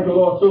why we thank the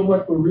Lord so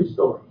much for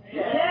restoring.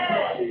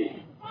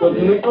 So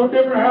there's no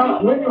different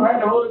how when you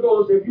have the Holy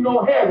Ghost. If you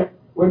don't have it,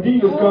 when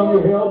Jesus comes,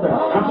 you're held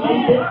down. That's what we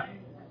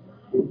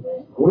do.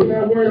 We're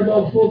not worried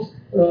about folks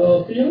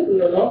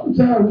feeling.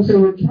 Oftentimes we say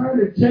we're trying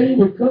to tell you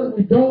because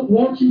we don't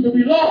want you to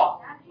be lost.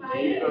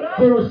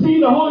 To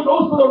receive the Holy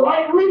Ghost for the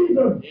right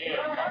reason.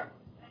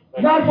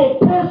 Not for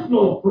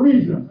personal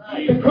reasons.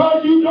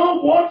 Because you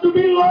don't want to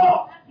be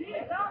lost.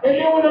 And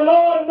then when the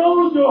Lord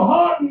knows your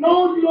heart and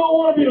knows you don't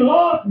want to be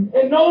lost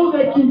and knows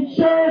that you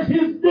cherish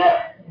His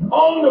death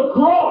on the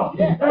cross,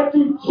 that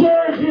you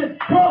cherish His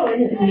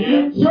coming,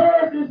 you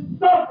cherish His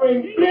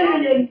suffering,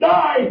 bleeding, and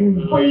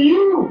dying for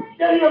you,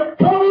 that He'll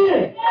come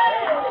in.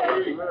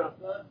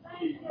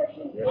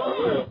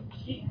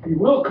 He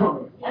will come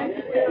in.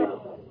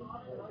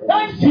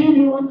 And receive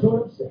you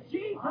unto Himself.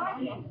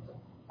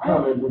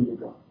 Hallelujah,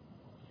 God.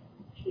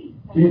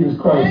 Jesus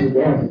Christ is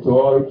the answer to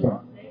all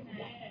eternity.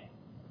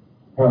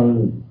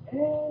 Hallelujah.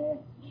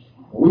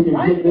 We can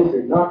get this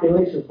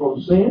inoculation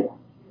from sin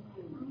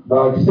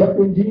by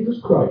accepting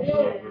Jesus Christ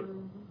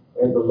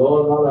as the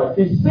Lord of our life.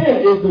 See, sin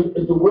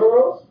is the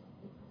world's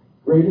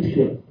greatest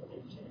killer.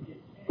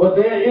 But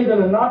there is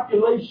an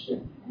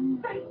inoculation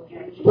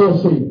for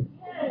sin.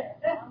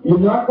 You're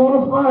not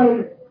going to find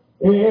it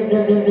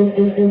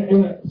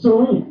in a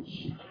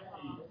syringe.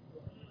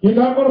 You're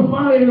not going to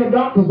find it in a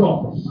doctor's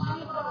office.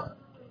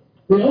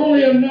 The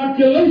only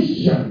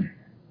inoculation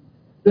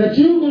that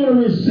you're going to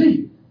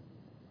receive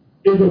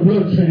is a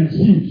blood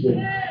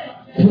transfusion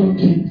from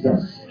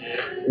Jesus.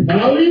 If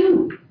I were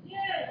you,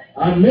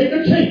 I'd make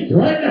a change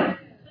right now.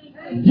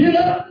 Get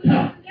up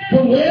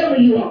from wherever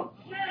you are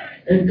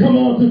and come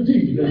on to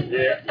Jesus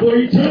for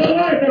eternal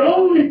life that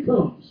only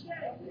comes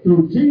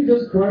through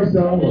Jesus Christ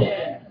our Lord.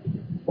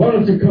 Why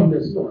don't you come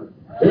this morning?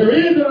 There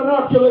is an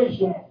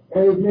inoculation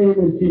and His name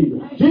is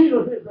Jesus.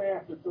 Jesus is the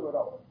answer to it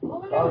all.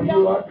 If I were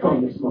you, I'd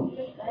come this morning.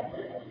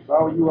 If I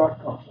were you, I'd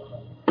come.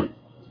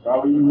 If I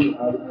were you,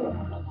 I'd come.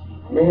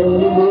 Man, when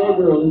you were a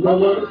girl, you don't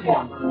know this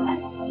morning.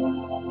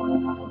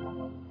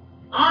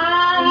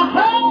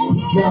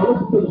 Now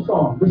listen to the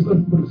song. Let's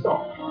listen to the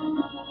song.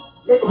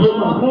 Make a good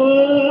mind.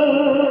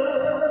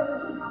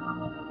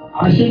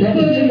 I shouldn't have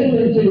to say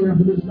anything to you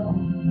after this song.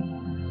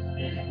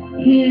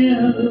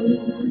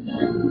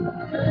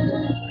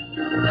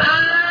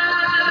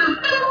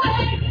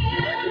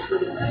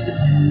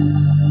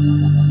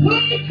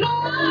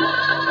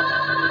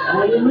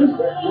 Are you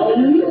listening? Are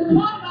you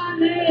listening?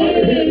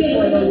 Are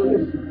you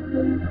listening?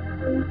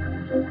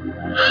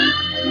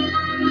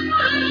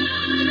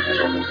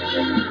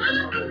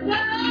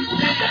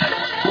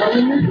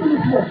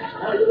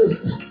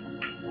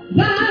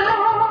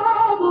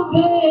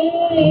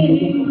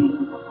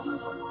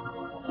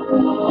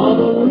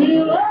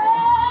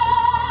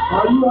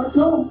 Are you I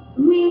come?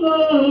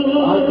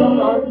 I come,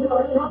 I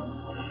come.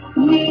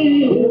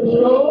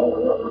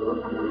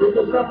 It's a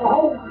step of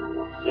hope.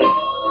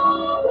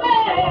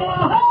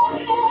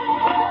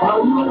 Are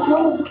you I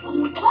come?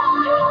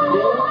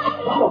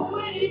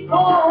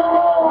 Come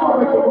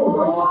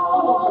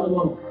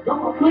on. Come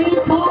on. Please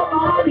call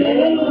my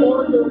name.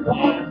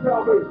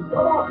 Salvation.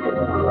 Come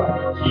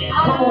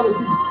on.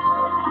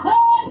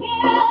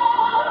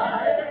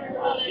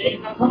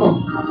 Come on.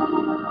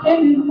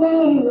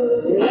 Anyway.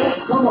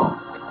 Come on.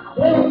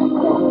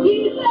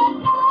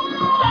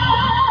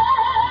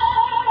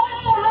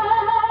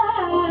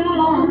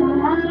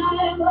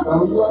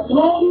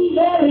 Won't be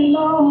very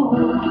long.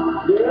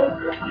 Yes.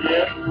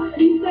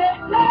 He said,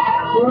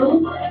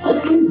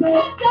 he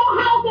said, don't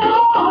have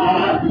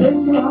the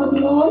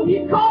Lord.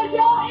 Because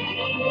you're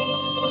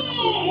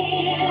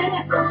in.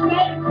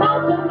 Let's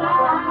come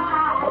tonight.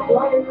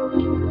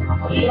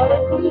 He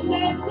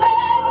said, come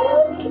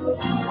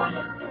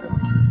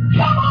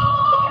on.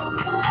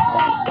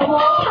 Come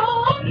on.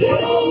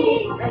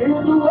 And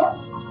he'll do what?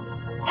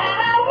 And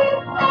I will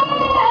say.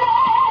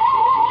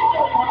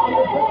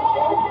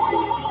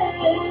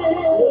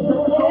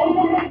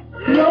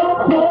 No, no,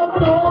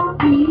 come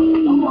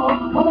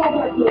on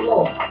back to the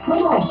Lord.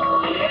 Come on to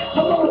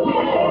the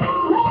Lord.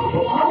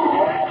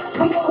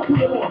 Come on to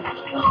the Lord.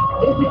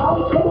 If you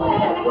come on.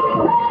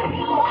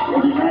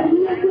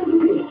 If you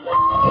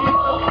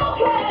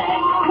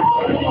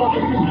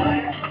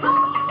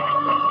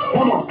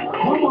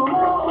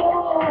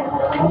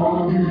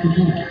When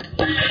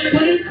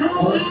he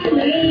called my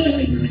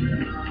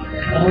name,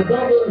 I was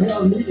out.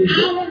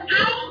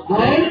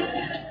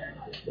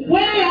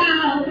 Way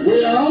out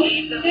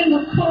in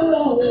the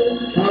cold.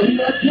 How you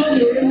got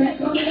trouble in that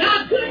country? I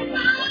put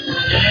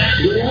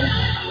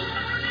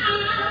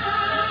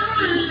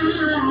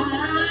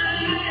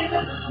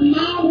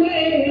my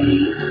way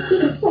to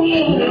the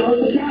fall. Now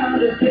the time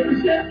to take a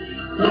step.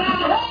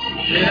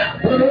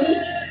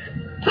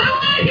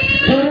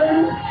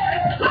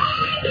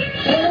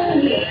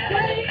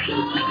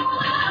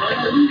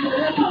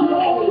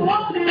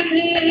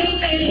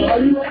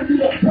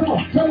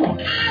 Come on.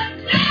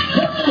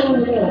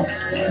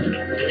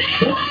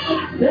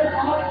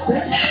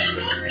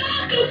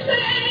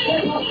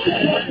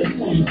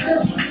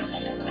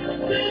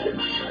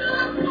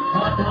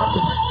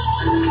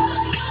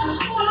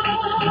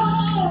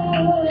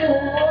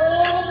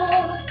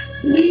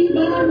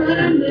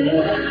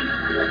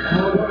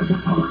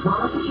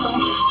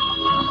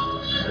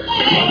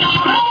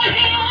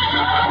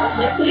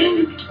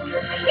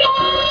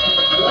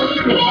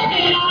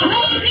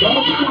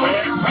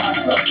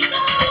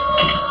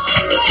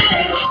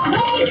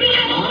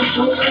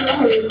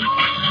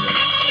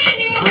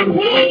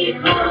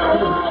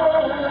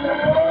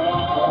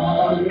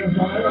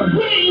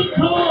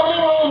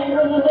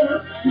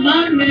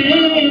 My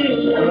name.